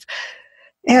 2005.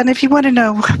 And if you want to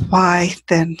know why,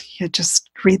 then you just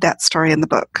read that story in the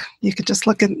book. You could just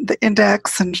look in the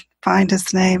index and find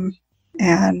his name.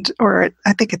 Or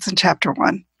I think it's in chapter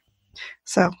 1.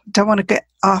 So don't want to get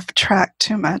off track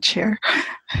too much here.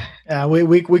 Yeah,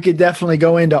 we could definitely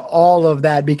go into all of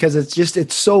that, because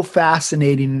it's so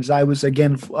fascinating. As I was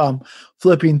again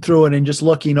flipping through it and just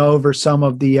looking over some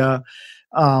of the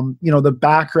the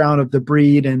background of the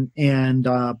breed, and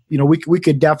we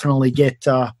could definitely get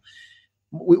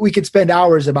we could spend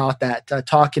hours about that,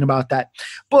 talking about that.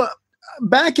 But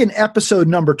back in episode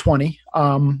number 20,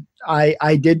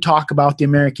 I did talk about the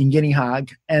American Guinea Hog.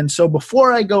 And so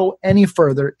before I go any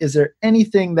further, is there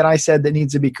anything that I said that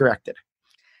needs to be corrected?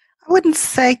 I wouldn't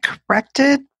say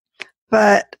corrected,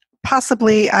 but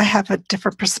possibly I have a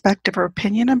different perspective or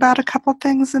opinion about a couple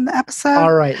things in the episode.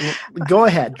 All right. Go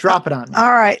ahead. Drop it on me.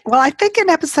 All right. Well, I think in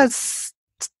episode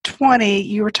 20,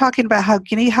 you were talking about how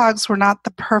guinea hogs were not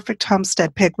the perfect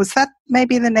homestead pig. Was that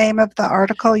maybe the name of the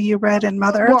article you read in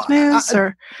Mother Earth News?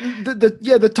 Or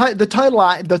the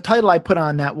title I put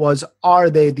on that was,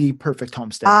 "Are they the perfect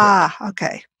homestead pig?"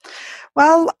 Okay.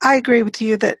 Well, I agree with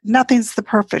you that nothing's the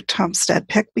perfect homestead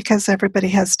pick because everybody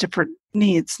has different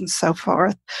needs and so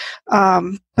forth.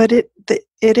 But it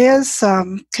is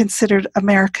considered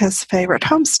America's favorite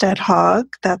homestead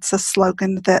hog. That's a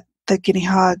slogan that the Guinea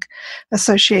Hog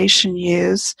Association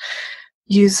uses.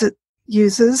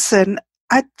 And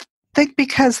I think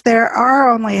because there are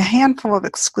only a handful of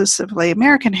exclusively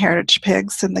American heritage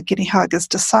pigs, and the guinea hog is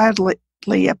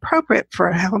decidedly appropriate for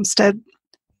a homestead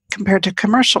compared to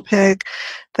commercial pig,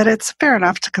 that it's fair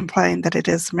enough to complain that it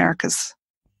is America's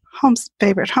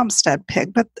favorite homestead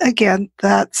pig. But again,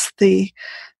 that's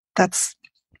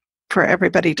for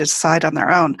everybody to decide on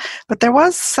their own. But there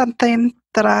was something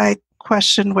that I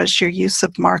questioned, was your use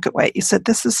of market weight. You said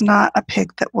this is not a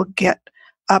pig that will get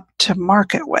up to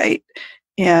market weight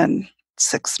in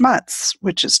 6 months,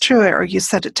 which is true, or you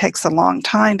said it takes a long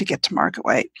time to get to market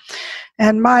weight.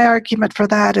 And my argument for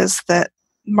that is that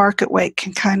market weight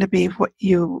can kind of be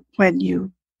when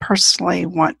you personally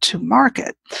want to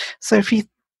market. So if you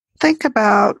think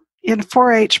about in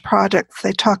 4-H projects,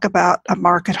 they talk about a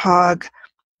market hog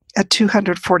at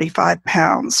 245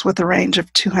 pounds with a range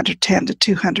of 210 to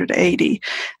 280.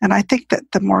 And I think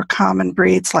that the more common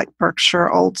breeds like Berkshire,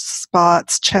 Old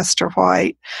Spots, Chester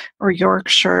White, or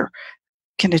Yorkshire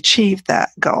can achieve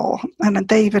that goal. And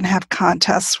they even have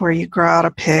contests where you grow out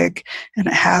a pig and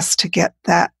it has to get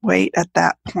that weight at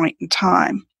that point in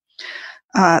time.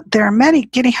 There are many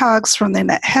guinea hogs from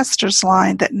the Hester's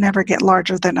line that never get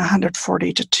larger than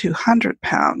 140 to 200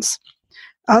 pounds.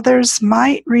 Others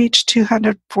might reach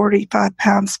 245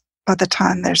 pounds by the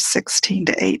time they're 16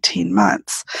 to 18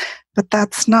 months, but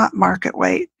that's not market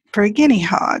weight for a guinea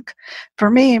hog.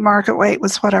 For me, market weight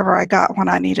was whatever I got when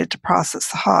I needed to process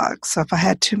the hog. So if I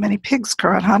had too many pigs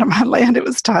growing on my land, it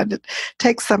was time to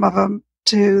take some of them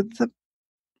to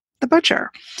the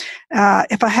butcher.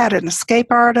 If I had an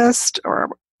escape artist or a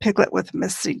piglet with a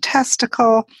missing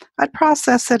testicle, I'd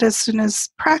process it as soon as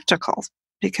practical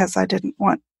because I didn't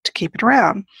want to keep it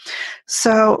around.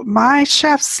 So my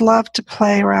chefs love to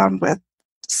play around with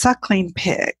suckling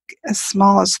pig as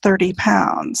small as 30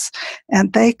 pounds,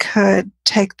 and they could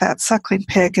take that suckling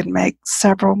pig and make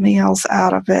several meals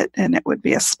out of it, and it would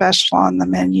be a special on the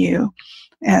menu,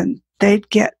 and they'd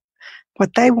get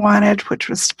what they wanted, which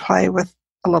was to play with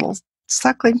a little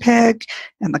suckling pig,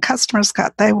 and the customers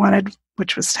got they wanted,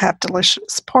 which was to have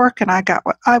delicious pork, and I got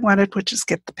what I wanted, which is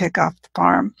get the pig off the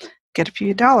farm, get a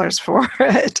few dollars for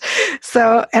it.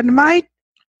 So, and my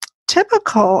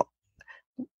typical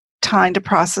time to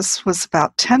process was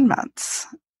about 10 months.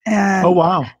 And oh,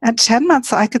 wow. At 10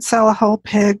 months, I could sell a whole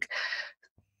pig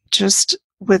just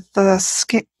with the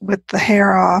skin, with the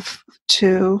hair off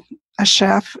to a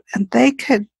chef, and they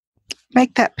could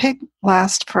make that pig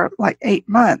last for like 8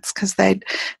 months because they'd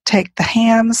take the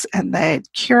hams and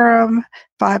they'd cure them.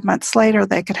 5 months later,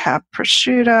 they could have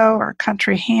prosciutto or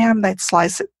country ham. They'd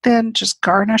slice it thin, just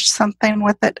garnish something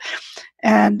with it.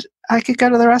 And I could go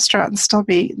to the restaurant and still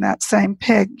be eating that same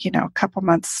pig, a couple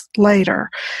months later.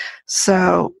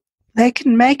 So they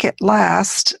can make it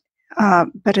last,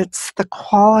 but it's the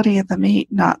quality of the meat,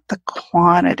 not the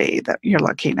quantity that you're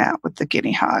looking at with the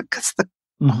guinea hog, because the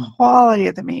quality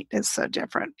of the meat is so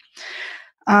different.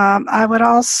 I would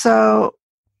also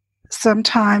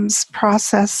sometimes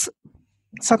process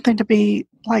something to be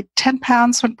like 10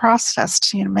 pounds when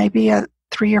processed, maybe a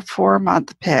 3 or 4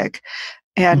 month pig,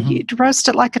 and you'd roast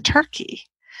it like a turkey.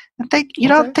 And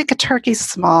don't think a turkey's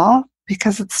small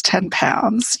because it's 10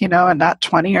 pounds, and not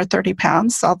 20 or 30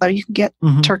 pounds, although you can get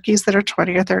turkeys that are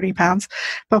 20 or 30 pounds.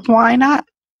 But why not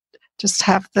just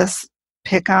have this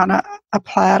pig on a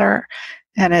platter?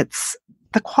 And it's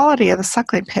the quality of the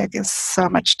suckling pig is so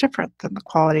much different than the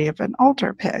quality of an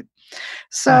older pig.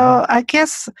 So I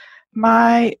guess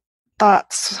my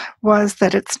thoughts was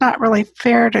that it's not really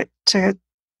fair to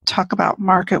talk about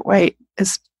market weight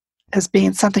as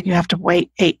being something you have to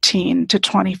wait 18 to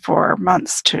 24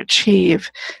 months to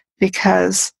achieve,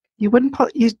 because you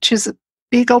choose a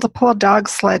beagle to pull a dog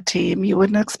sled team. You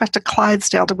wouldn't expect a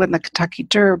Clydesdale to win the Kentucky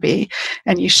Derby,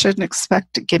 and you shouldn't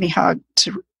expect a guinea hog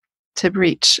to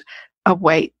reach a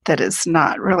weight that is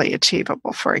not really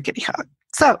achievable for a guinea hog.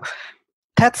 So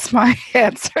that's my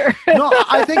answer. No,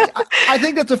 I think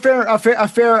that's a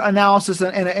fair analysis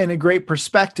and a great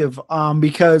perspective,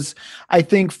 because I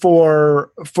think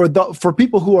for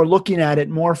people who are looking at it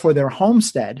more for their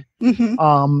homestead,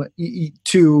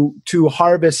 to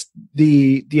harvest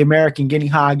the American guinea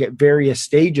hog at various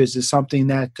stages is something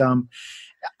that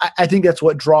I think that's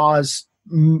what draws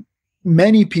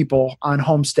many people on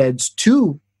homesteads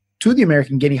to the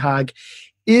American guinea hog,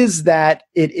 is that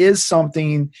it is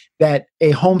something that a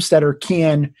homesteader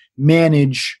can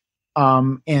manage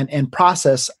and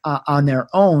process on their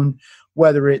own,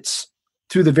 whether it's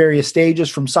through the various stages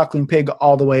from suckling pig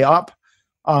all the way up.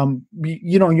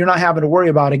 You're not having to worry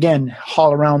about, again,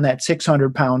 haul around that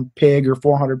 600-pound pig or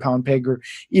 400-pound pig or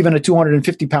even a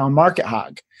 250-pound market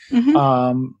hog.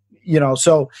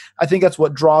 So I think that's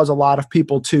what draws a lot of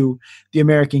people to the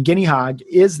American Guinea Hog,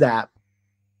 is that,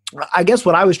 I guess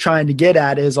what I was trying to get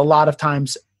at is a lot of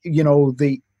times,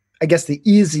 the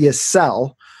easiest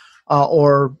sell,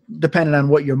 or depending on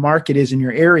what your market is in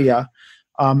your area,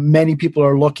 many people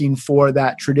are looking for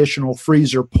that traditional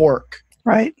freezer pork.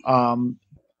 Right.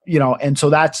 And so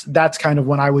that's kind of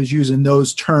when I was using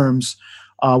those terms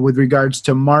with regards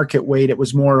to market weight. It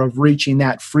was more of reaching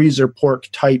that freezer pork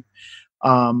type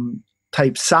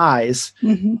size,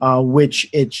 which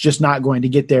it's just not going to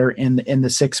get there in the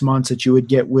 6 months that you would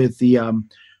get with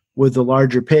the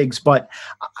larger pigs. But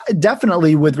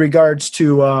definitely with regards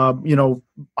to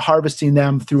harvesting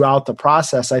them throughout the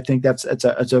process, I think it's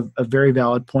a very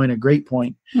valid point, a great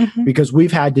point, because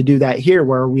we've had to do that here,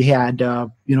 where we had a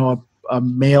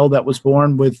male that was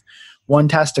born with one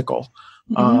testicle,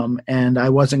 and I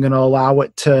wasn't going to allow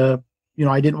it to,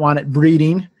 I didn't want it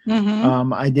breeding.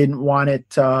 I didn't want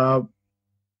it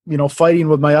fighting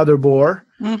with my other boar.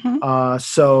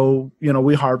 So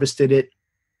we harvested it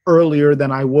earlier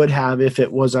than I would have if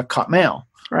it was a cut male.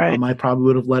 Right. I probably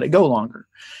would have let it go longer.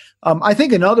 I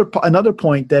think another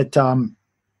point that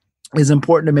is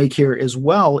important to make here as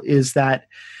well is that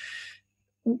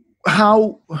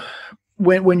how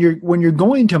when you're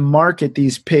going to market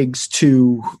these pigs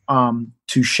to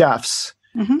chefs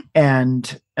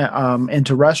and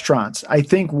to restaurants, I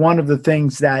think one of the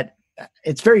things that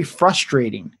it's very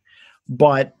frustrating,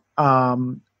 but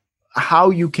how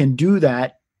you can do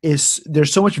that is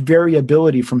there's so much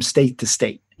variability from state to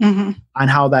state on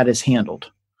how that is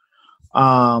handled.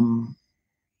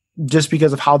 Just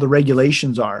because of how the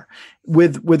regulations are.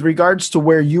 With regards to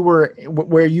where you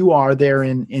are there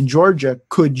in Georgia,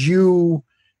 did you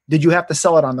have to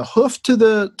sell it on the hoof to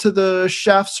the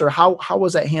chefs, or how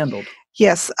was that handled?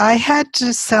 Yes, I had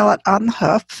to sell it on the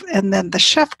hoof, and then the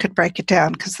chef could break it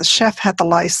down, because the chef had the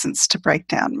license to break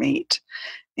down meat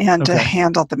and to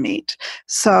handle the meat.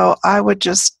 So I would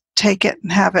just take it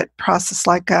and have it processed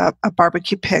like a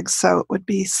barbecue pig. So it would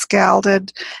be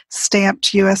scalded,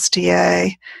 stamped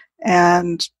USDA,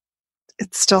 and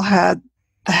it still had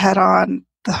the head on,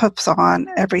 the hoofs on,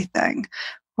 everything,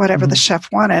 whatever the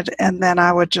chef wanted. And then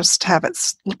I would just have it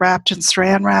wrapped in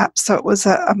saran wrap. So it was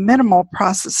a minimal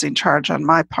processing charge on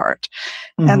my part.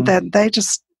 And then they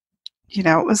just,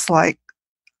 it was like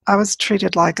I was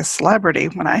treated like a celebrity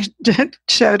when I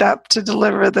showed up to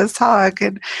deliver this hog.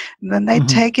 And then they'd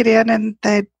take it in and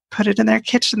they'd put it in their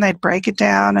kitchen, they'd break it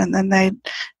down, and then they'd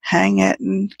hang it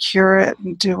and cure it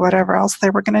and do whatever else they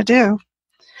were going to do.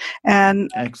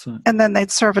 And excellent. And then they'd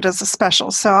serve it as a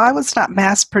special. So I was not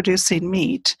mass producing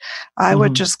meat. I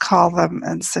would just call them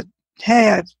and said,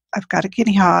 hey, I've got a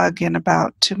guinea hog in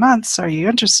about 2 months. Are you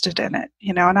interested in it?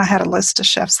 And I had a list of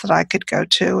chefs that I could go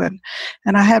to. And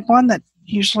I had one that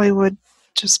usually would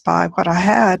just buy what I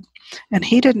had. And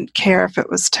he didn't care if it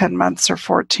was 10 months or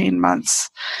 14 months.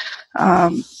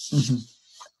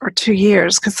 Or 2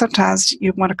 years, because sometimes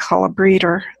you want to call a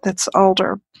breeder that's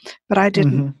older, but I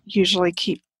didn't usually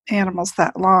keep animals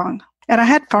that long. And I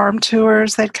had farm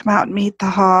tours. They'd come out and meet the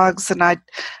hogs, and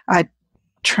I'd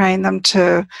train them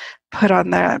to put on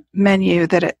the menu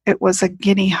that it was a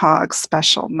guinea hog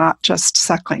special, not just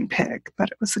suckling pig, but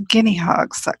it was a guinea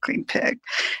hog suckling pig.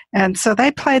 And so they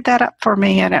played that up for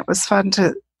me, and it was fun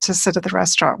to sit at the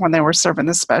restaurant when they were serving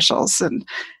the specials and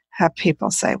have people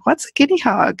say, what's a guinea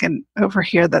hog? And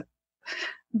overhear that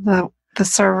the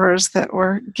servers that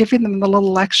were giving them the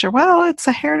little lecture, well, it's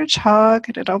a heritage hog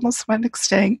and it almost went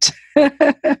extinct.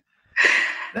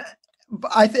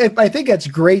 I think that's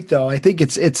great, though. I think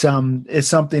it's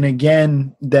something,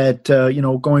 again, that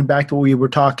going back to what we were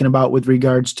talking about with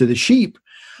regards to the sheep,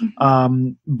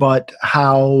 but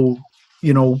how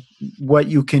what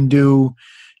you can do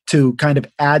to kind of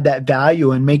add that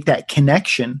value and make that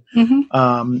connection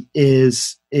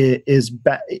is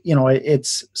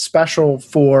it's special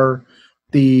for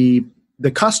the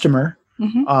customer,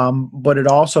 but it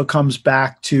also comes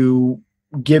back to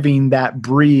giving that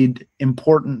breed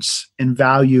importance and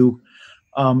value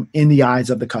in the eyes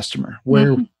of the customer,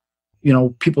 where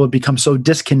people have become so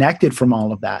disconnected from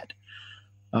all of that.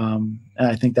 And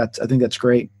I think that's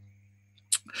great.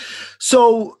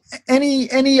 So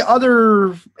any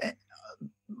other,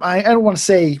 I don't want to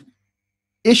say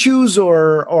issues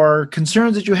or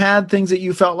concerns that you had, things that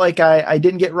you felt like I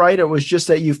didn't get right? It was just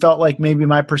that you felt like maybe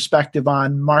my perspective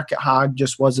on market hog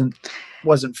just wasn't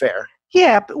fair.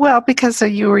 Yeah, well, because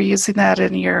you were using that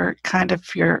in your kind of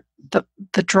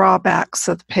the drawbacks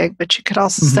of the pig, but you could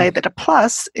also say that a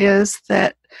plus is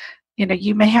that,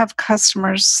 you may have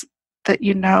customers that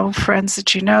friends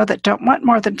that that don't want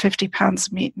more than 50 pounds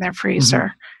of meat in their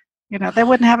freezer. They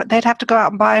wouldn't have it. They'd have to go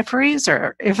out and buy a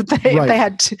freezer if they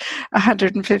had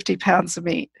 150 pounds of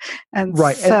meat. And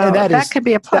right. So and that could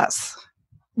be a plus.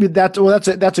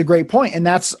 That's a great point. And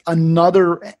that's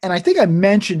another, and I think I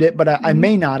mentioned it, but I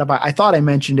may not have. I thought I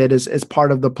mentioned it as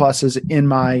part of the pluses in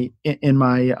my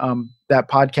that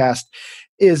podcast,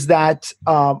 is that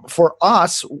for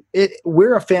us,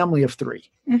 we're a family of 3.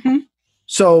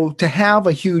 So to have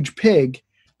a huge pig,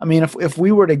 I mean, if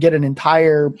we were to get an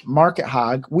entire market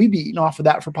hog, we'd be eating off of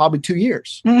that for probably 2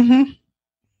 years.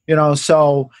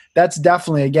 So that's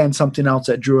definitely, again, something else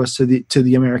that drew us to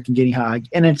the American Guinea Hog.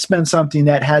 And it's been something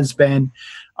that has been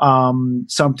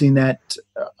something that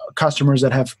customers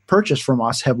that have purchased from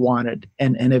us have wanted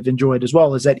and have enjoyed as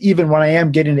well, is that even when I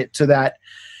am getting it to that,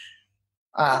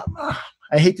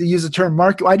 I hate to use the term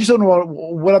market, I just don't know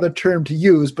what other term to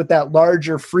use, but that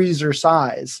larger freezer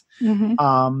size,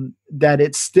 that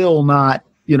it's still not,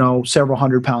 several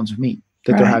hundred pounds of meat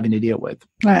that they're having to deal with.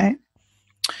 Right.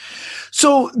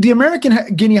 So the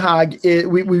American Guinea Hog,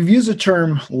 we've used the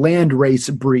term land race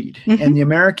breed, and the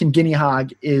American Guinea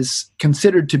Hog is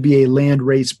considered to be a land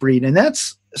race breed. And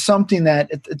that's something that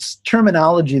it's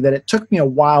terminology that it took me a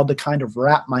while to kind of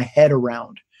wrap my head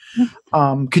around.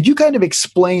 Could you kind of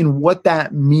explain what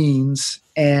that means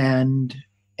and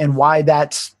why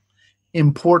that's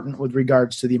important with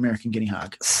regards to the American Guinea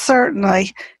Hog?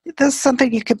 Certainly. This is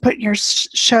something you could put in your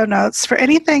show notes. For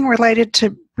anything related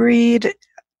to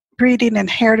breeding and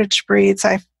heritage breeds,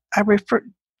 I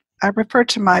refer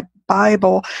to my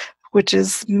Bible, which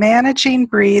is Managing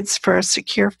Breeds for a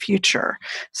Secure Future,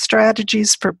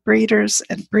 Strategies for Breeders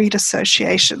and Breed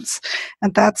Associations.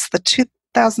 And that's the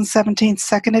 2017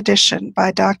 second edition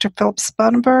by Dr. Philip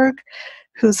Sponenberg,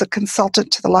 who's a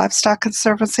consultant to the Livestock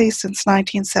Conservancy since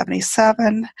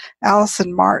 1977,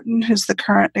 Allison Martin, who's the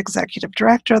current executive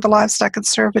director of the Livestock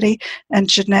Conservancy, and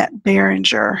Jeanette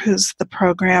Behringer, who's the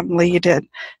program lead at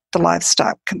the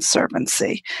Livestock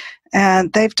Conservancy.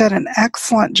 And they've done an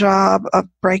excellent job of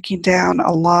breaking down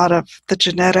a lot of the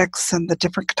genetics and the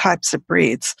different types of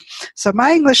breeds. So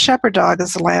my English Shepherd dog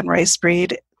is a landrace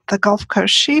breed. The Gulf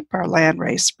Coast sheep are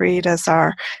landrace breed, as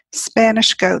are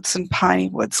Spanish goats and piney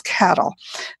woods cattle.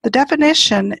 The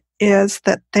definition is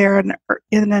that they're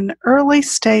in an early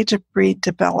stage of breed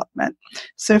development.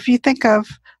 So if you think of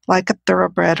like a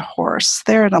thoroughbred horse,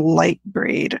 they're in a late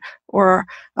breed, or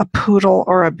a poodle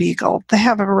or a beagle. They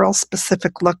have a real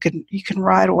specific look, and you can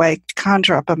right away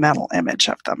conjure up a mental image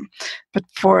of them. But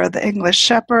for the English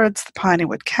Shepherds, the piney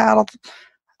wood cattle,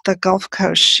 the Gulf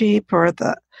Coast sheep, or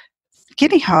the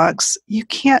Guinea hogs, you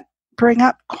can't bring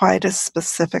up quite as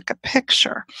specific a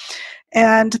picture.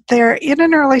 And they're in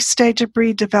an early stage of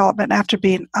breed development after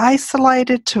being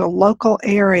isolated to a local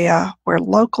area where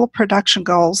local production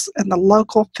goals and the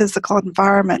local physical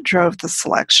environment drove the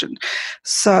selection.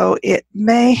 So it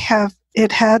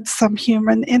had some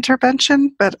human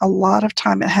intervention, but a lot of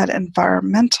time it had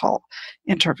environmental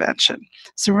intervention.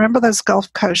 So remember those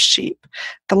Gulf Coast sheep.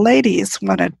 The ladies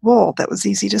wanted wool that was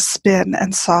easy to spin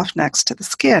and soft next to the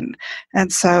skin.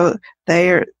 And so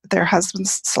their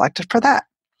husbands selected for that.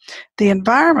 The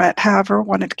environment, however,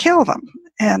 wanted to kill them,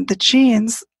 and the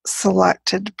genes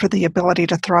selected for the ability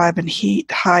to thrive in heat,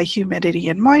 high humidity,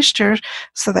 and moisture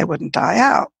so they wouldn't die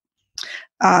out.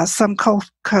 Some Gulf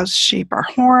Coast sheep are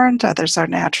horned, others are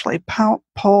naturally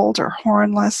polled or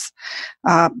hornless.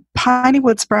 Piney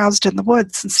woods browsed in the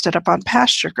woods instead of on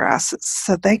pasture grasses,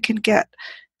 so they can get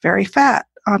very fat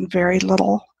on very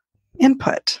little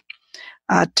input.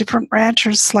 Different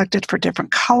ranchers selected for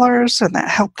different colors, and that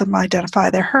helped them identify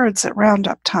their herds at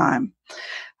roundup time.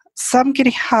 Some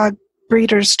guinea hog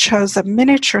breeders chose a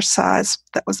miniature size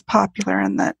that was popular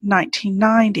in the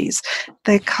 1990s.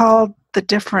 They called the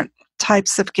different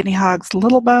types of guinea hogs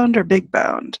little boned or big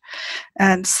boned.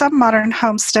 And some modern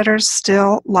homesteaders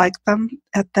still like them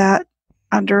at that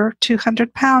under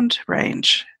 200 pound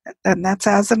range, and that's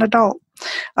as an adult.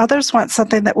 Others want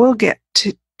something that will get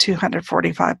to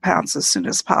 245 pounds as soon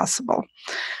as possible.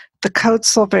 The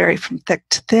coats will vary from thick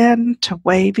to thin to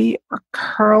wavy or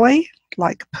curly,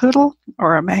 like a poodle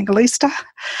or a Mangalista.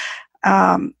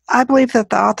 I believe that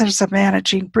the authors of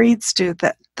Managing Breeds do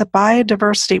that. The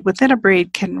biodiversity within a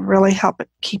breed can really help it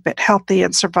keep it healthy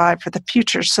and survive for the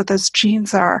future. So those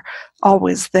genes are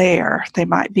always there. They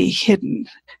might be hidden,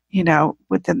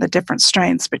 within the different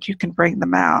strains, but you can bring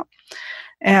them out.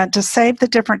 And to save the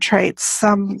different traits,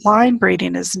 some line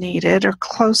breeding is needed, or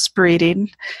close breeding,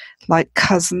 like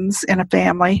cousins in a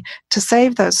family, to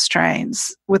save those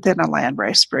strains within a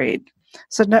landrace breed.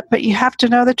 So, but you have to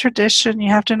know the tradition, you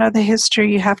have to know the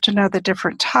history, you have to know the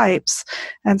different types.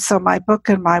 And so my book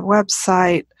and my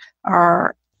website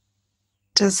are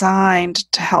designed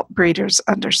to help breeders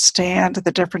understand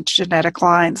the different genetic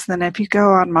lines. Then if you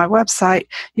go on my website,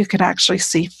 you can actually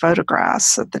see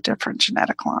photographs of the different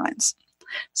genetic lines.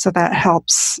 So that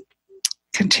helps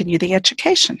continue the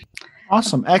education.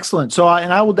 Awesome. Excellent. So,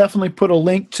 and I will definitely put a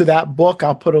link to that book.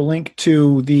 I'll put a link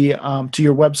to the, to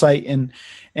your website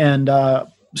and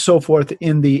so forth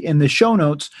in the show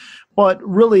notes. But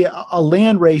really a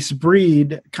landrace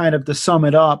breed, kind of to sum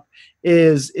it up,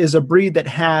 is a breed that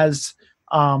has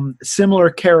similar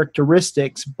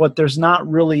characteristics, but there's not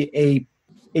really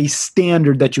a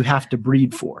standard that you have to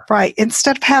breed for. Right.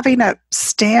 Instead of having a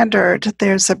standard,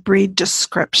 there's a breed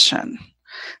description.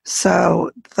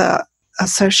 So the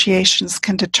associations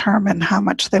can determine how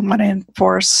much they want to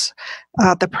enforce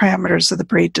the parameters of the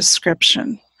breed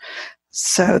description.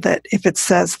 So that if it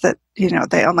says that,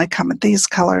 they only come in these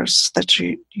colors, that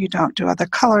you don't do other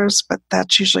colors, but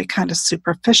that's usually kind of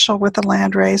superficial with a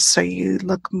landrace. So you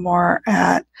look more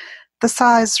at the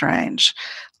size range.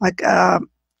 Like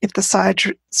if the size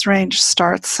range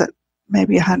starts at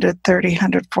maybe 130,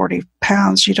 140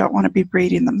 pounds, you don't want to be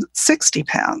breeding them 60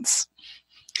 pounds.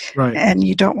 Right. And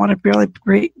you don't want to really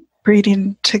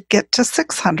breeding to get to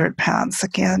 600 pounds.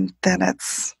 Again, then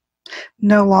it's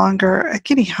no longer a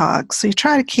guinea hog. So you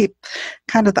try to keep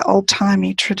kind of the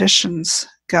old-timey traditions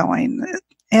going.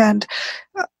 And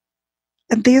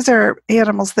these are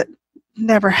animals that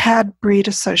never had breed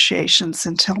associations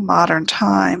until modern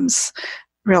times,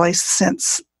 really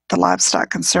since the Livestock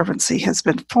Conservancy has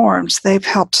been formed. They've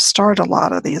helped start a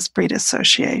lot of these breed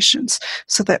associations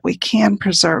so that we can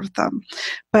preserve them.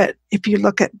 But if you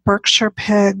look at Berkshire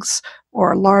pigs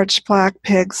or large black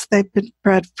pigs, they've been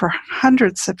bred for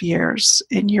hundreds of years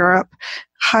in Europe,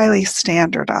 highly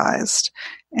standardized,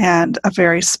 and a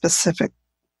very specific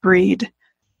breed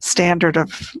standard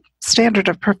of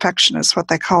perfection is what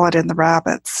they call it in the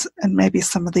rabbits, and maybe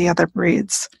some of the other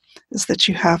breeds, is that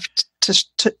you have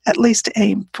to at least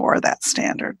aim for that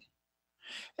standard.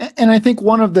 And I think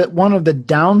one of the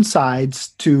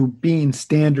downsides to being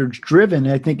standards driven,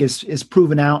 I think, is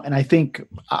proven out. And I think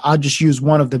I'll just use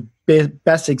one of the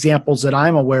best examples that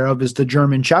I'm aware of is the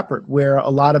German Shepherd, where a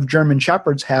lot of German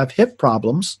Shepherds have hip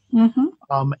problems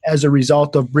as a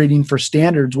result of breeding for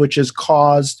standards, which has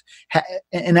caused,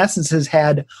 in essence, has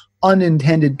had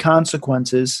unintended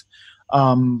consequences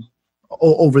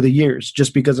over the years,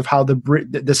 just because of how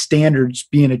the standards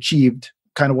being achieved,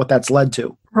 kind of what that's led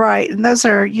to. Right, and those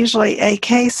are usually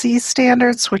AKC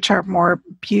standards, which are more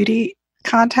beauty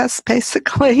contests,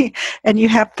 basically, and you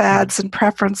have fads and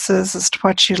preferences as to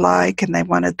what you like, and they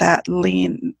wanted that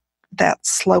lean, that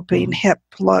sloping hip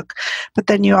look. But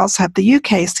then you also have the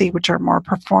UKC, which are more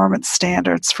performance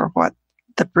standards for what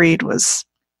the breed was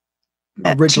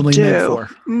originally meant for.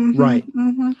 Right.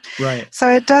 Right. So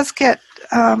it does get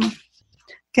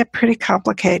pretty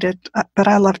complicated, but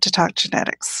I love to talk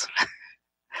genetics.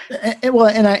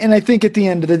 And I think at the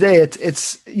end of the day,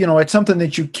 it's something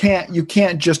that you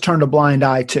can't just turn a blind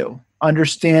eye to.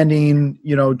 Understanding,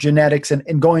 genetics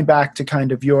and going back to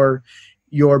kind of your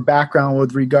background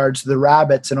with regards to the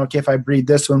rabbits, and okay, if I breed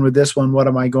this one with this one, what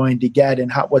am I going to get,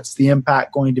 and what's the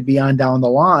impact going to be on down the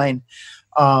line?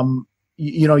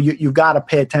 You've got to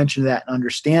pay attention to that and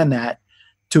understand that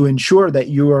to ensure that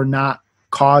you are not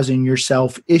causing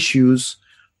yourself issues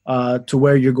to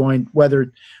where you're going,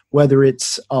 whether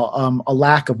it's a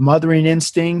lack of mothering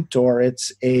instinct, or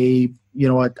it's a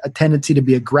tendency to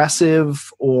be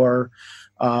aggressive, or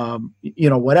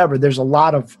whatever. There's a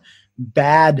lot of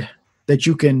bad that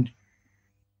you can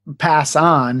pass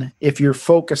on if you're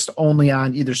focused only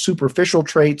on either superficial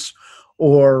traits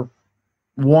or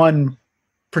one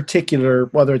particular,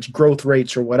 whether it's growth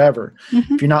rates or whatever.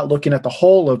 If you're not looking at the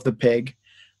whole of the pig,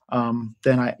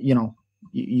 then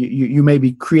you may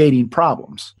be creating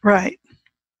problems. Right.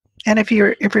 And if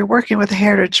you're working with a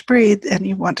heritage breed and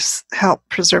you want to help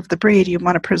preserve the breed, you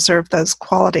want to preserve those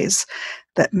qualities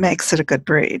that makes it a good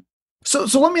breed. So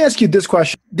let me ask you this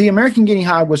question. The American Guinea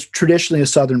Hog was traditionally a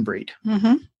southern breed.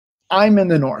 I'm in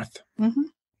the north.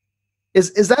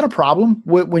 Is that a problem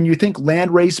when you think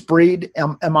landrace breed?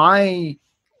 Am I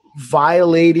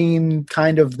violating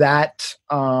kind of that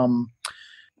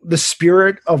the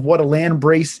spirit of what a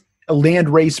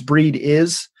landrace breed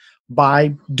is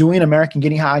by doing American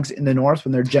Guinea Hogs in the north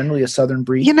when they're generally a southern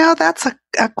breed? That's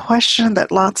a question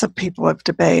that lots of people have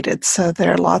debated. So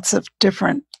there are lots of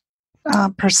different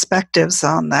perspectives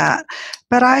on that.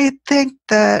 But I think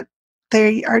that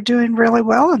they are doing really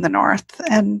well in the north,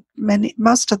 and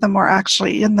most of them were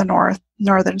actually in the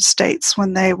northern states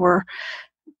when they were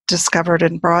discovered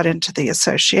and brought into the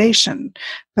association.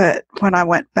 But when I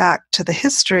went back to the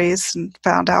histories and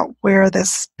found out where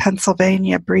this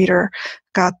Pennsylvania breeder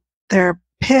got their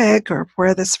pig, or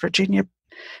where this Virginia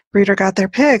breeder got their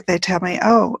pig, they tell me,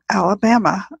 oh,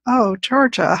 Alabama, oh,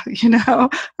 Georgia,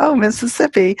 oh,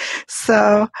 Mississippi.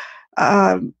 So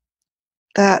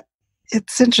that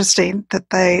it's interesting that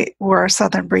they were a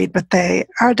southern breed, but they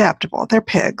are adaptable. They're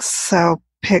pigs. So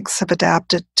pigs have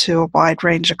adapted to a wide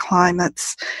range of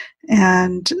climates,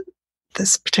 and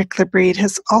this particular breed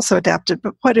has also adapted.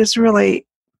 But what is really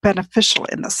beneficial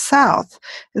in the South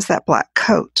is that black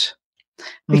coat,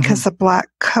 because the black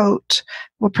coat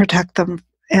will protect them,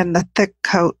 and the thick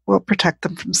coat will protect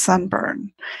them from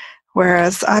sunburn.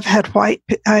 Whereas I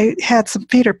had some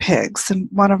feeder pigs, and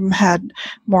one of them had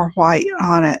more white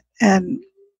on it, and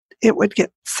it would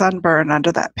get sunburn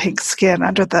under that pink skin.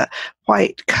 Under the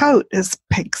white coat is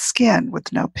pink skin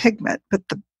with no pigment, but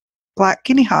the black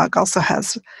guinea hog also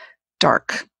has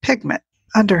dark pigment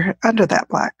under that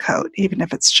black coat. Even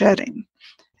if it's shedding,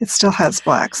 it still has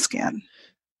black skin.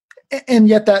 And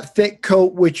yet that thick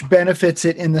coat, which benefits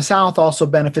it in the South, also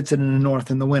benefits it in the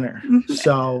North in the winter. Mm-hmm.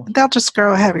 So they'll just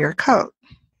grow a heavier coat.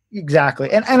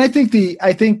 Exactly. And I think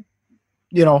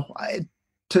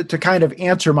to kind of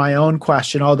answer my own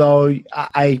question, although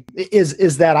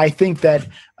is that I think that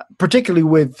particularly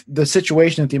with the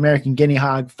situation that the American guinea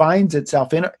hog finds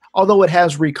itself in, although it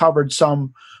has recovered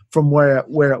some from where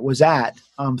it was at,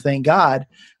 thank God,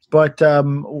 but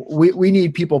we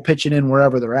need people pitching in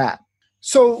wherever they're at.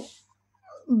 So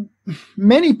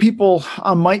many people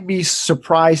might be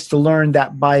surprised to learn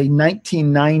that by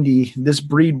 1990, this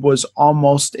breed was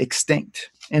almost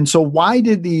extinct. And so why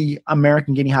did the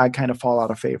American guinea hog kind of fall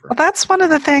out of favor? Well, that's one of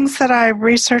the things that I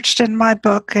researched in my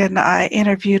book, and I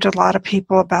interviewed a lot of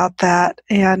people about that.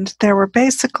 And there were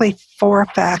basically 4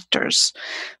 factors.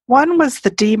 One was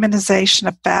the demonization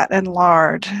of fat and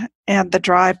lard and the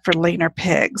drive for leaner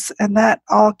pigs. And that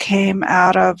all came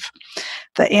out of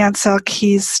the Ansel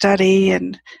Keys study,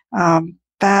 and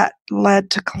fat led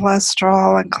to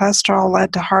cholesterol, and cholesterol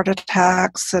led to heart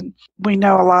attacks. And we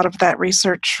know a lot of that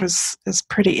research is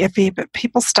pretty iffy, but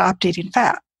people stopped eating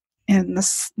fat in the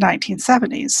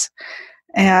 1970s.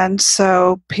 And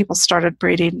so people started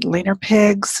breeding leaner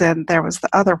pigs, and there was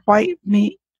the other white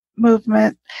meat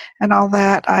movement and all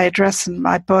that I address in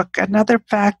my book. Another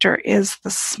factor is the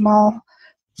small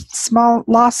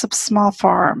loss of small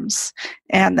farms,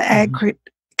 and the ag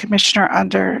commissioner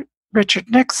under Richard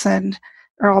Nixon,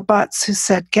 Earl Butz, who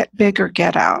said, get big or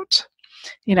get out.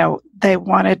 They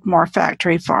wanted more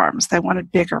factory farms. They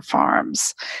wanted bigger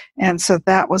farms. And so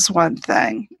that was one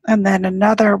thing. And then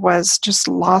another was just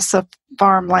loss of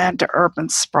farmland to urban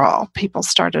sprawl. People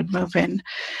started moving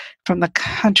from the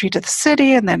country to the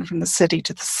city, and then from the city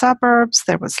to the suburbs.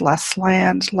 There was less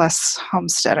land, less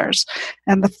homesteaders.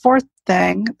 And the fourth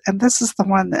thing, and this is the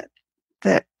one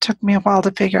that took me a while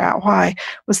to figure out why,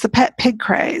 was the pet pig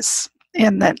craze.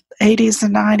 In the 80s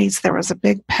and 90s, there was a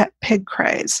big pet pig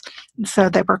craze. And so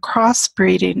they were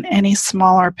crossbreeding any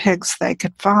smaller pigs they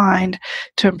could find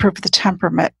to improve the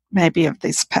temperament, maybe, of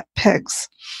these pet pigs.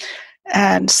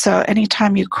 And so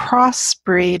anytime you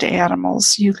crossbreed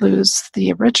animals, you lose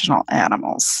the original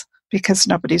animals, because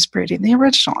nobody's breeding the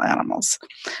original animals.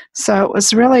 So it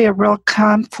was really a real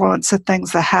confluence of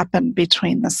things that happened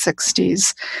between the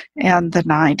 60s and the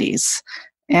 90s.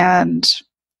 And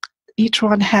each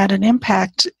one had an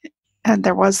impact, and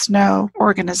there was no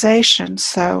organization,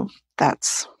 so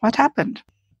that's what happened.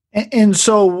 And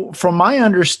so from my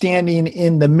understanding,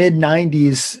 in the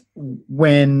mid-90s,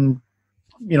 when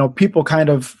people kind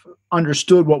of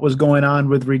understood what was going on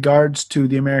with regards to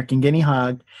the American guinea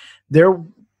hog, there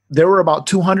were about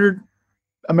 200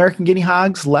 American guinea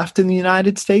hogs left in the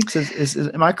United States.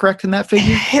 Am I correct in that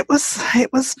figure? It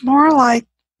was more like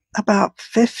about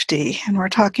 50, and we're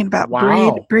talking about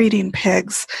breeding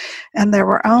pigs, and they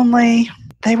were only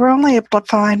able to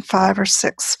find 5 or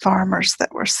 6 farmers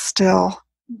that were still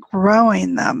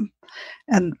growing them.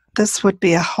 And this would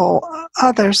be a whole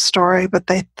other story, but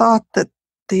they thought that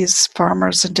these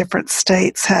farmers in different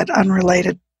states had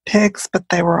unrelated pigs, but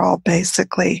they were all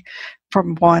basically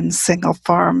from one single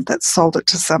farm that sold it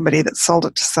to somebody, that sold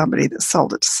it to somebody, that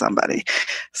sold it to somebody.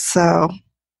 So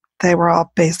they were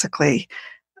all basically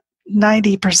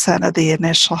 90% of the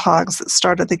initial hogs that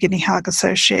started the Guinea Hog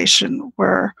Association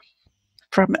were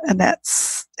from Annette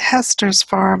Hester's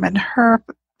farm, and her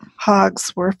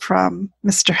hogs were from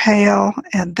Mr. Hale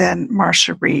and then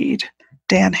Marcia Reed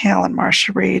Dan Hale and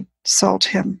Marcia Reed sold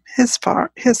him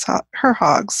her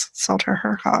hogs, sold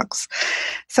her hogs.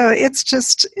 So it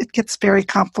gets very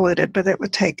convoluted, but it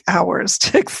would take hours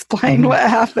to explain what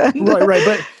happened. Right.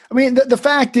 But I mean, the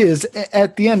fact is,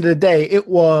 at the end of the day, it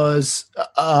was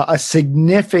a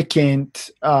significant,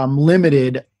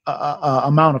 limited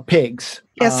amount of pigs.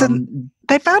 Yes, and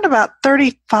they found about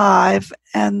 35,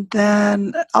 and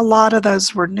then a lot of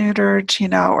those were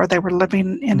neutered, or they were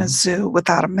living in a zoo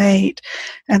without a mate.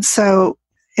 And so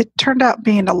it turned out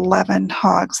being 11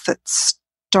 hogs that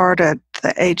started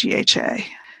the AGHA.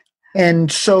 And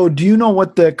so do you know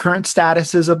what the current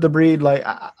status is of the breed, like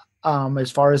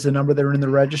as far as the number that are in the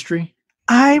registry?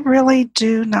 I really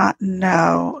do not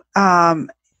know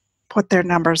what their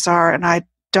numbers are, and I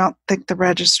don't think the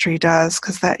registry does,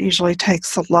 because that usually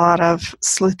takes a lot of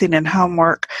sleuthing and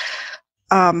homework.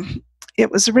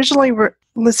 It was originally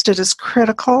listed as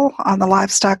critical on the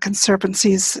Livestock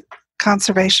Conservancy's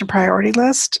conservation priority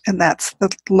list, and that's the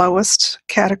lowest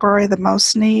category, the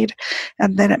most need.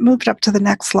 And then it moved up to the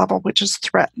next level, which is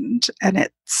threatened. And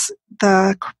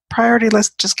the priority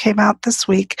list just came out this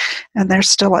week, and they're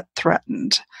still at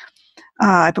threatened.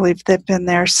 I believe they've been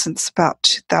there since about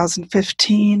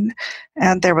 2015,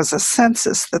 and there was a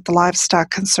census that the Livestock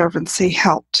Conservancy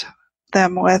helped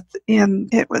them with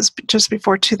it was just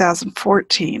before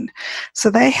 2014. So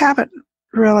they haven't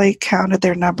really counted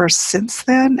their numbers since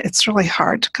then. It's really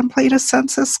hard to complete a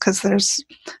census because there's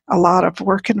a lot of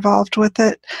work involved with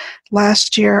it.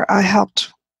 Last year, I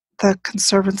helped the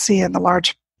Conservancy and the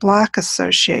Large Black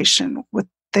Association with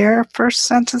their first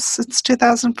census since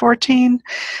 2014.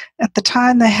 At the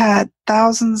time, they had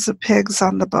thousands of pigs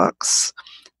on the books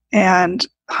and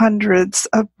hundreds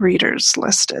of breeders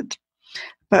listed.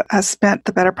 But I spent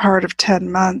the better part of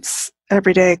 10 months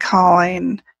every day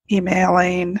calling,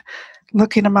 emailing,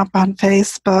 looking them up on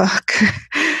Facebook,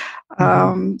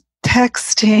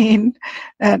 texting,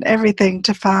 and everything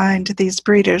to find these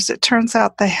breeders. It turns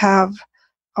out they have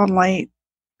only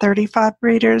 35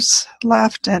 breeders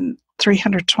left and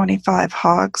 325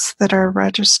 hogs that are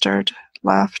registered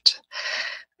left.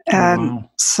 And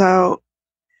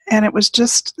and it was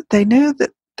just, they knew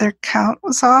that their count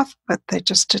was off, but they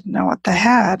just didn't know what they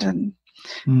had. And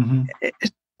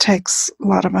it takes a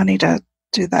lot of money to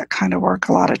do that kind of work,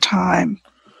 a lot of time.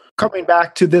 Coming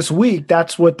back to this week,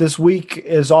 that's what this week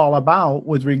is all about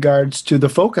with regards to the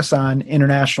focus on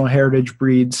international heritage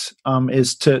breeds,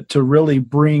 is to really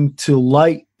bring to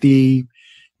light the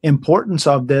importance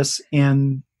of this,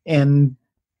 and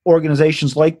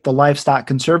organizations like the Livestock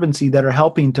Conservancy that are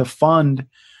helping to fund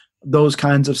those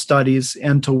kinds of studies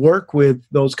and to work with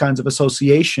those kinds of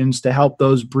associations to help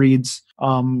those breeds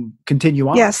continue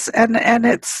on. Yes, and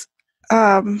it's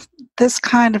this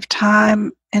kind of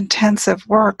time-intensive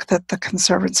work that the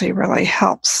Conservancy really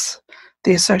helps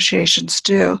the associations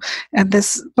do. And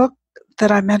this book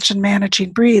that I mentioned,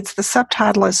 Managing Breeds, the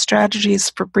subtitle is Strategies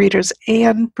for Breeders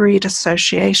and Breed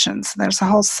Associations. And there's a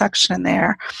whole section in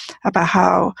there about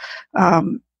how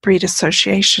breed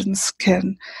associations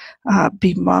can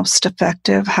be most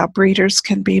effective, how breeders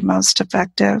can be most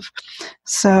effective.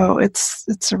 So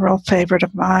it's a real favorite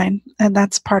of mine, and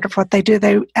that's part of what they do.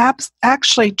 They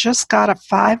actually just got a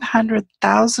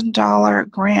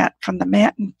 $500,000 grant from the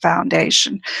Manton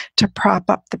Foundation to prop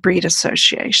up the breed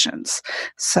associations.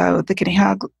 So the Guinea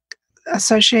Hog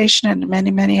Association and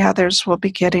many, many others will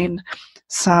be getting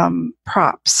some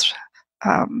props.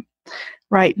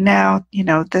 Right now,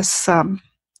 this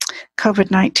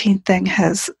COVID-19 thing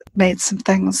has made some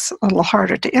things a little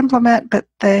harder to implement, but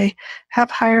they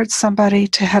have hired somebody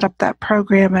to head up that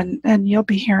program, and you'll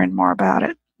be hearing more about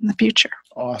it in the future.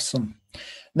 Awesome.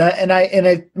 Now,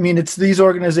 I mean, it's these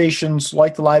organizations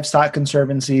like the Livestock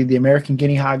Conservancy, the American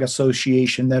Guinea Hog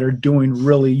Association, that are doing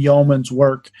really yeoman's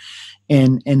work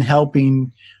in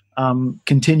helping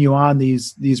continue on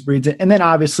these breeds, and then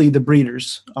obviously the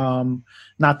breeders.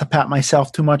 Not to pat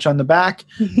myself too much on the back,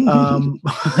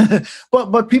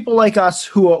 but people like us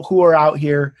who are out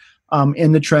here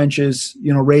in the trenches,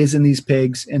 raising these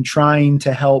pigs and trying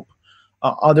to help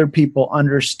other people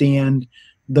understand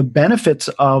the benefits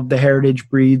of the heritage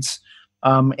breeds,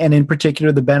 and in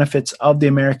particular the benefits of the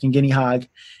American Guinea Hog.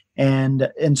 And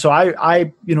so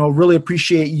I really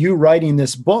appreciate you writing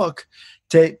this book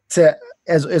to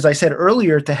as I said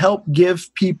earlier, to help give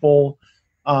people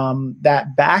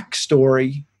that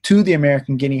backstory to the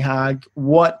American Guinea Hog,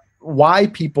 why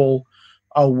people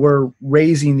were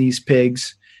raising these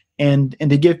pigs, and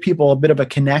to give people a bit of a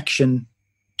connection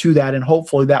to that, and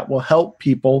hopefully that will help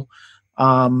people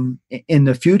in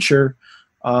the future,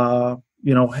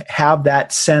 have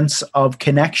that sense of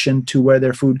connection to where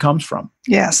their food comes from.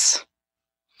 Yes.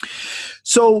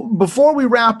 So before we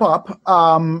wrap up,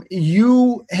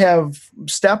 you have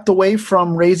stepped away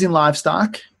from raising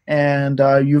livestock, and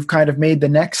you've kind of made the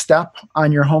next step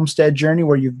on your homestead journey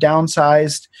where you've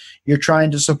downsized. You're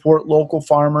trying to support local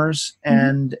farmers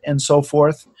and so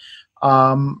forth.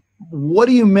 What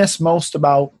do you miss most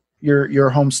about your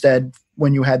homestead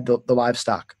when you had the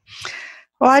livestock?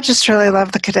 Well, I just really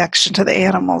love the connection to the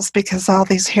animals, because all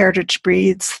these heritage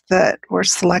breeds that were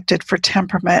selected for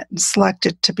temperament and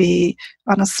selected to be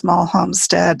on a small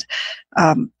homestead,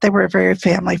 they were very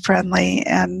family friendly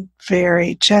and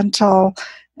very gentle.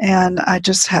 And I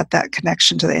just had that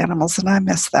connection to the animals, and I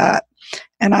miss that.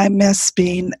 And I miss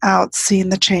being out, seeing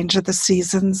the change of the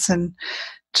seasons, and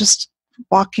just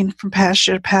walking from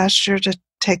pasture to pasture to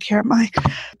take care of my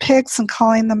pigs and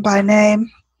calling them by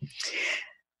name.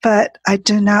 But I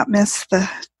do not miss the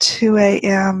 2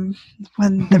 a.m.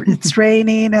 when it's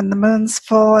raining and the moon's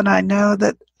full, and I know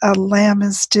that a lamb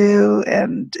is due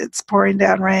and it's pouring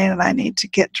down rain, and I need to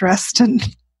get dressed and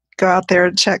go out there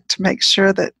and check to make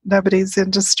sure that nobody's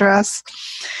in distress.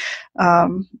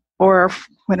 Or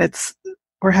when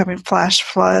we're having flash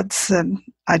floods, and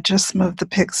I just moved the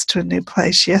pigs to a new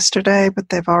place yesterday, but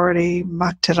they've already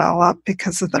mucked it all up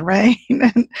because of the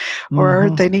rain, or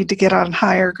they need to get on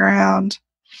higher ground.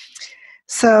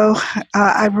 So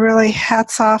I really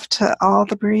hats off to all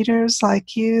the breeders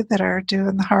like you that are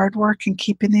doing the hard work and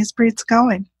keeping these breeds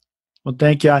going. Well,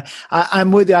 thank you.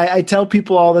 I'm with you. I tell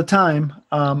people all the time,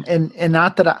 and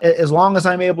not that as long as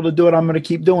I'm able to do it, I'm going to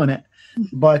keep doing it.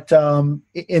 But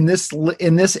in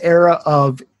this era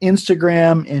of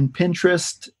Instagram and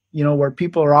Pinterest, where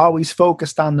people are always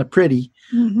focused on the pretty,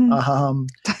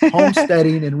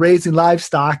 homesteading and raising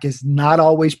livestock is not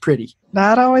always pretty.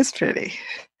 Not always pretty.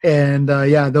 And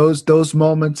those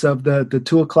moments of the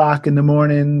 2 o'clock in the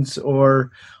mornings,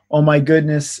 or oh my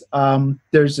goodness,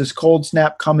 there's this cold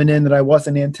snap coming in that I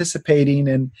wasn't anticipating,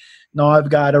 and now I've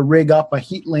got to rig up a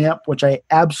heat lamp, which I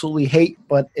absolutely hate,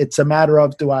 but it's a matter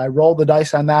of, do I roll the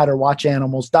dice on that or watch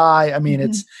animals die? I mean,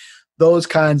 it's those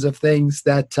kinds of things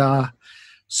that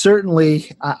certainly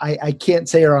I can't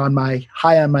say are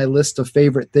high on my list of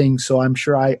favorite things, so I'm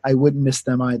sure I wouldn't miss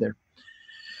them either.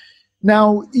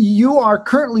 Now, you are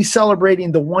currently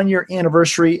celebrating the 1-year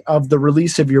anniversary of the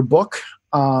release of your book,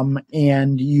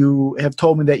 and you have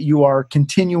told me that you are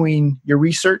continuing your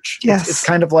research. Yes. It's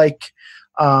kind of like,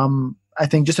 I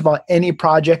think just about any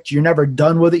project, you're never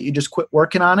done with it. You just quit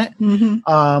working on it.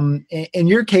 In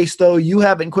your case, though, you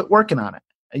haven't quit working on it.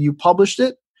 You published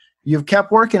it. You've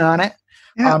kept working on it,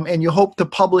 and you hope to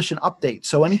publish an update.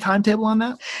 So any timetable on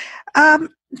that?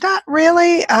 Not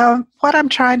really. What I'm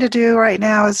trying to do right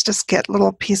now is just get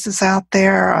little pieces out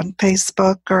there on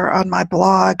Facebook or on my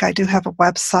blog. I do have a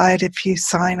website. If you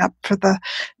sign up for the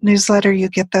newsletter, you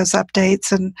get those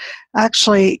updates. And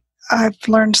actually, I've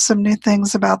learned some new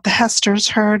things about the Hester's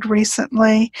herd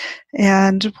recently.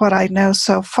 And what I know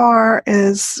so far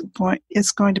is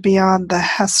going to be on the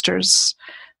Hester's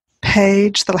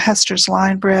page, the Hester's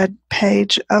Linebred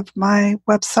page of my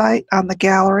website on the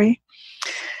gallery.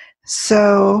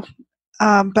 So,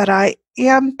 but I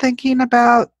am thinking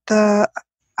about the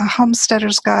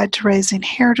Homesteader's Guide to Raising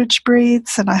Heritage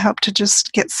Breeds, and I hope to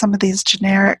just get some of these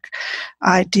generic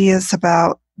ideas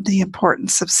about the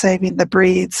importance of saving the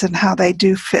breeds and how they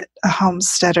do fit a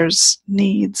homesteader's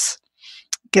needs.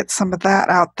 Get some of that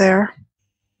out there.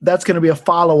 That's going to be a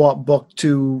follow-up book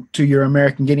to your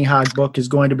American Guinea Hog book. Is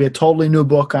going to be a totally new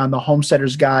book on the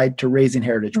Homesteader's Guide to Raising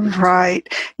Heritage Breeds.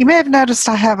 Right. You may have noticed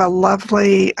I have a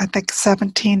lovely, I think,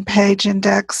 17-page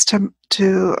index to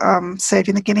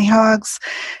saving the guinea hogs,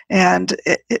 and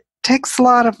it takes a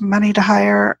lot of money to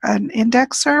hire an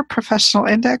indexer, professional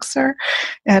indexer,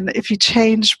 and if you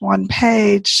change one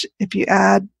page, if you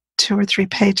add 2 or 3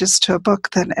 pages to a book,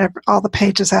 then all the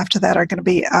pages after that are going to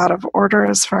be out of order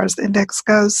as far as the index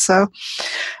goes. So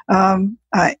I'm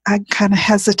kind of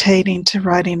hesitating to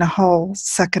writing a whole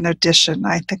second edition.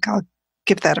 I think I'll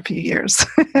give that a few years.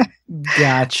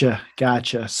 Gotcha.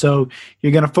 So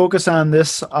you're going to focus on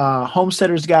this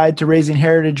Homesteader's Guide to Raising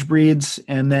Heritage Breeds,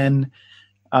 and then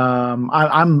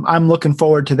I'm looking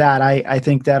forward to that. I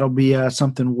think that'll be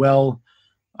something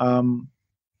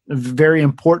very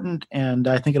important, and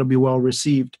I think it'll be well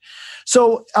received.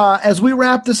 So as we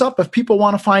wrap this up, if people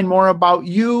want to find more about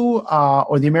you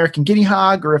or the American Guinea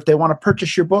Hog, or if they want to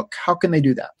purchase your book, how can they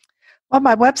do that? Well,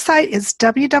 my website is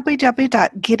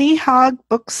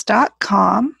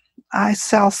www.guineahogbooks.com. I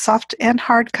sell soft and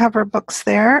hardcover books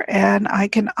there, and I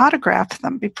can autograph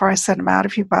them before I send them out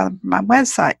if you buy them from my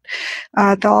website.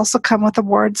 They'll also come with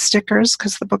award stickers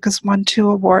because the book is won 2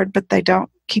 awards, but they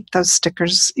don't keep those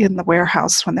stickers in the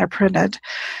warehouse when they're printed.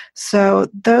 So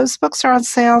those books are on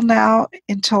sale now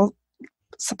until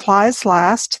supplies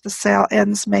last. The sale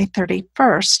ends May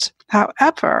 31st.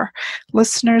 However,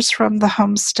 listeners from the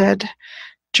Homestead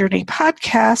Journey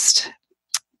podcast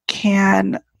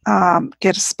can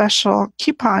get a special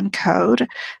coupon code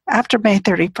after May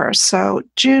 31st. So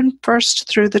June 1st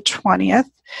through the 20th,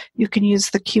 you can use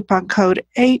the coupon code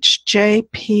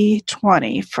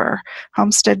HJP20 for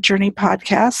Homestead Journey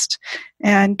Podcast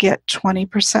and get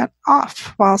 20%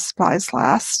 off while supplies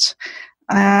last.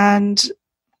 And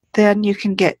then you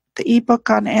can get the ebook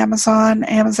on Amazon.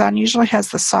 Amazon usually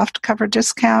has the soft cover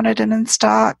discounted and in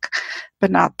stock,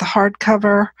 but not the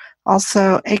hardcover.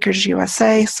 Also, Acres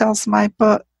USA sells my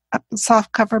book,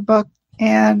 soft cover book,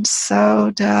 and so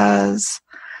does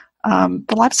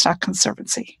the Livestock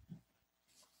Conservancy.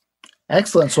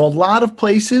 Excellent. So a lot of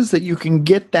places that you can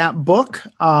get that book.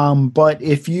 But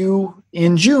if you,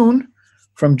 in June,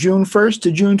 from June 1st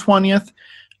to June 20th,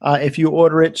 if you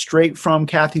order it straight from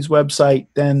Cathy's website,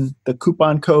 then the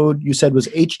coupon code you said was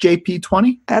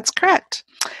HJP20? That's correct.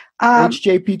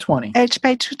 HJP20.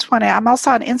 HJP20. I'm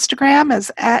also on Instagram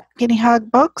as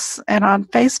 @guineahogbooks and on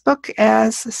Facebook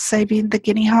as Saving the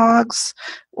Guinea Hogs,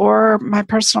 or my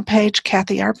personal page,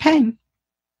 Cathy R.Payne.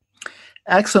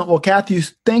 Excellent. Well, Cathy,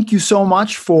 thank you so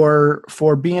much for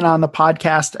being on the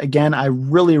podcast again. I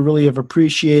really, really have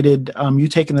appreciated you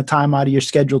taking the time out of your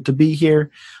schedule to be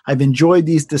here. I've enjoyed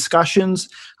these discussions.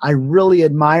 I really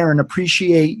admire and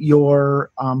appreciate your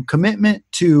commitment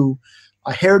to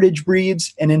heritage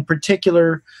breeds, and in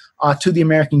particular to the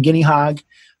American Guinea Hog.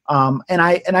 And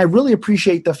I really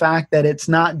appreciate the fact that it's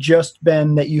not just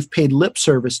been that you've paid lip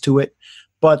service to it,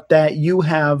 but that you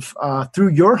have, through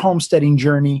your homesteading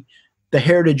journey, the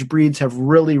heritage breeds have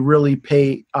really, really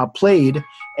played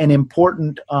an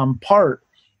important part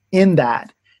in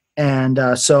that.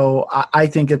 And so I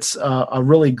think it's a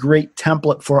really great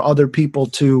template for other people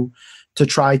to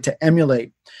try to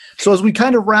emulate. So as we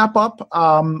kind of wrap up,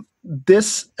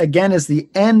 this, again, is the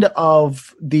end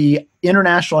of the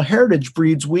International Heritage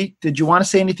Breeds Week. Did you want to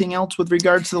say anything else with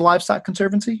regards to the Livestock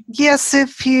Conservancy? Yes,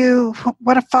 if you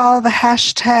want to follow the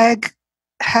hashtag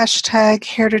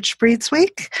Heritage Breeds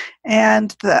Week,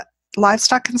 and the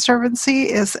Livestock Conservancy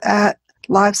is at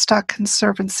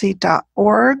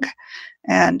livestockconservancy.org,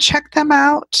 and check them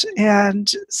out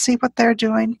and see what they're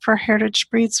doing for Heritage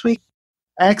Breeds Week.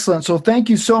 Excellent. So thank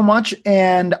you so much.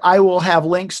 And I will have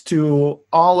links to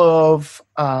all of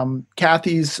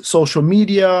Cathy's social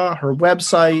media, her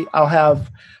website. I'll have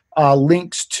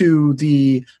links to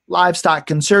the Livestock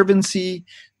Conservancy.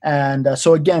 And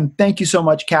so again, thank you so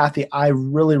much, Cathy. I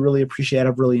really, really appreciate it.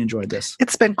 I've really enjoyed this.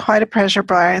 It's been quite a pleasure,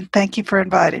 Brian. Thank you for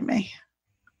inviting me.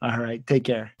 All right. Take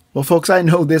care. Well, folks, I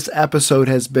know this episode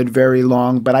has been very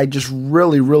long, but I just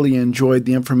really, really enjoyed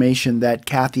the information that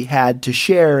Cathy had to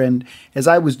share. And as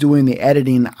I was doing the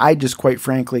editing, I just quite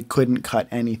frankly couldn't cut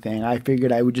anything. I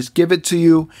figured I would just give it to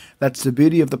you. That's the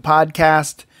beauty of the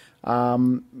podcast. I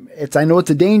know it's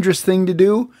a dangerous thing to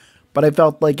do, but I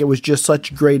felt like it was just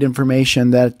such great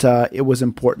information that it was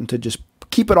important to just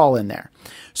keep it all in there.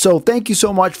 So thank you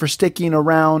so much for sticking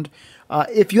around.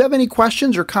 If you have any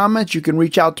questions or comments, you can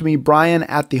reach out to me, Brian,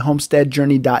 at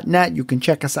thehomesteadjourney.net. You can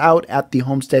check us out at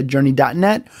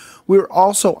thehomesteadjourney.net. We're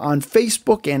also on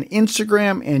Facebook and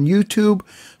Instagram and YouTube,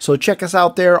 so check us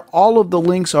out there. All of the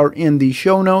links are in the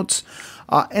show notes.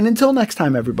 And until next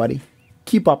time, everybody,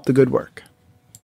 keep up the good work.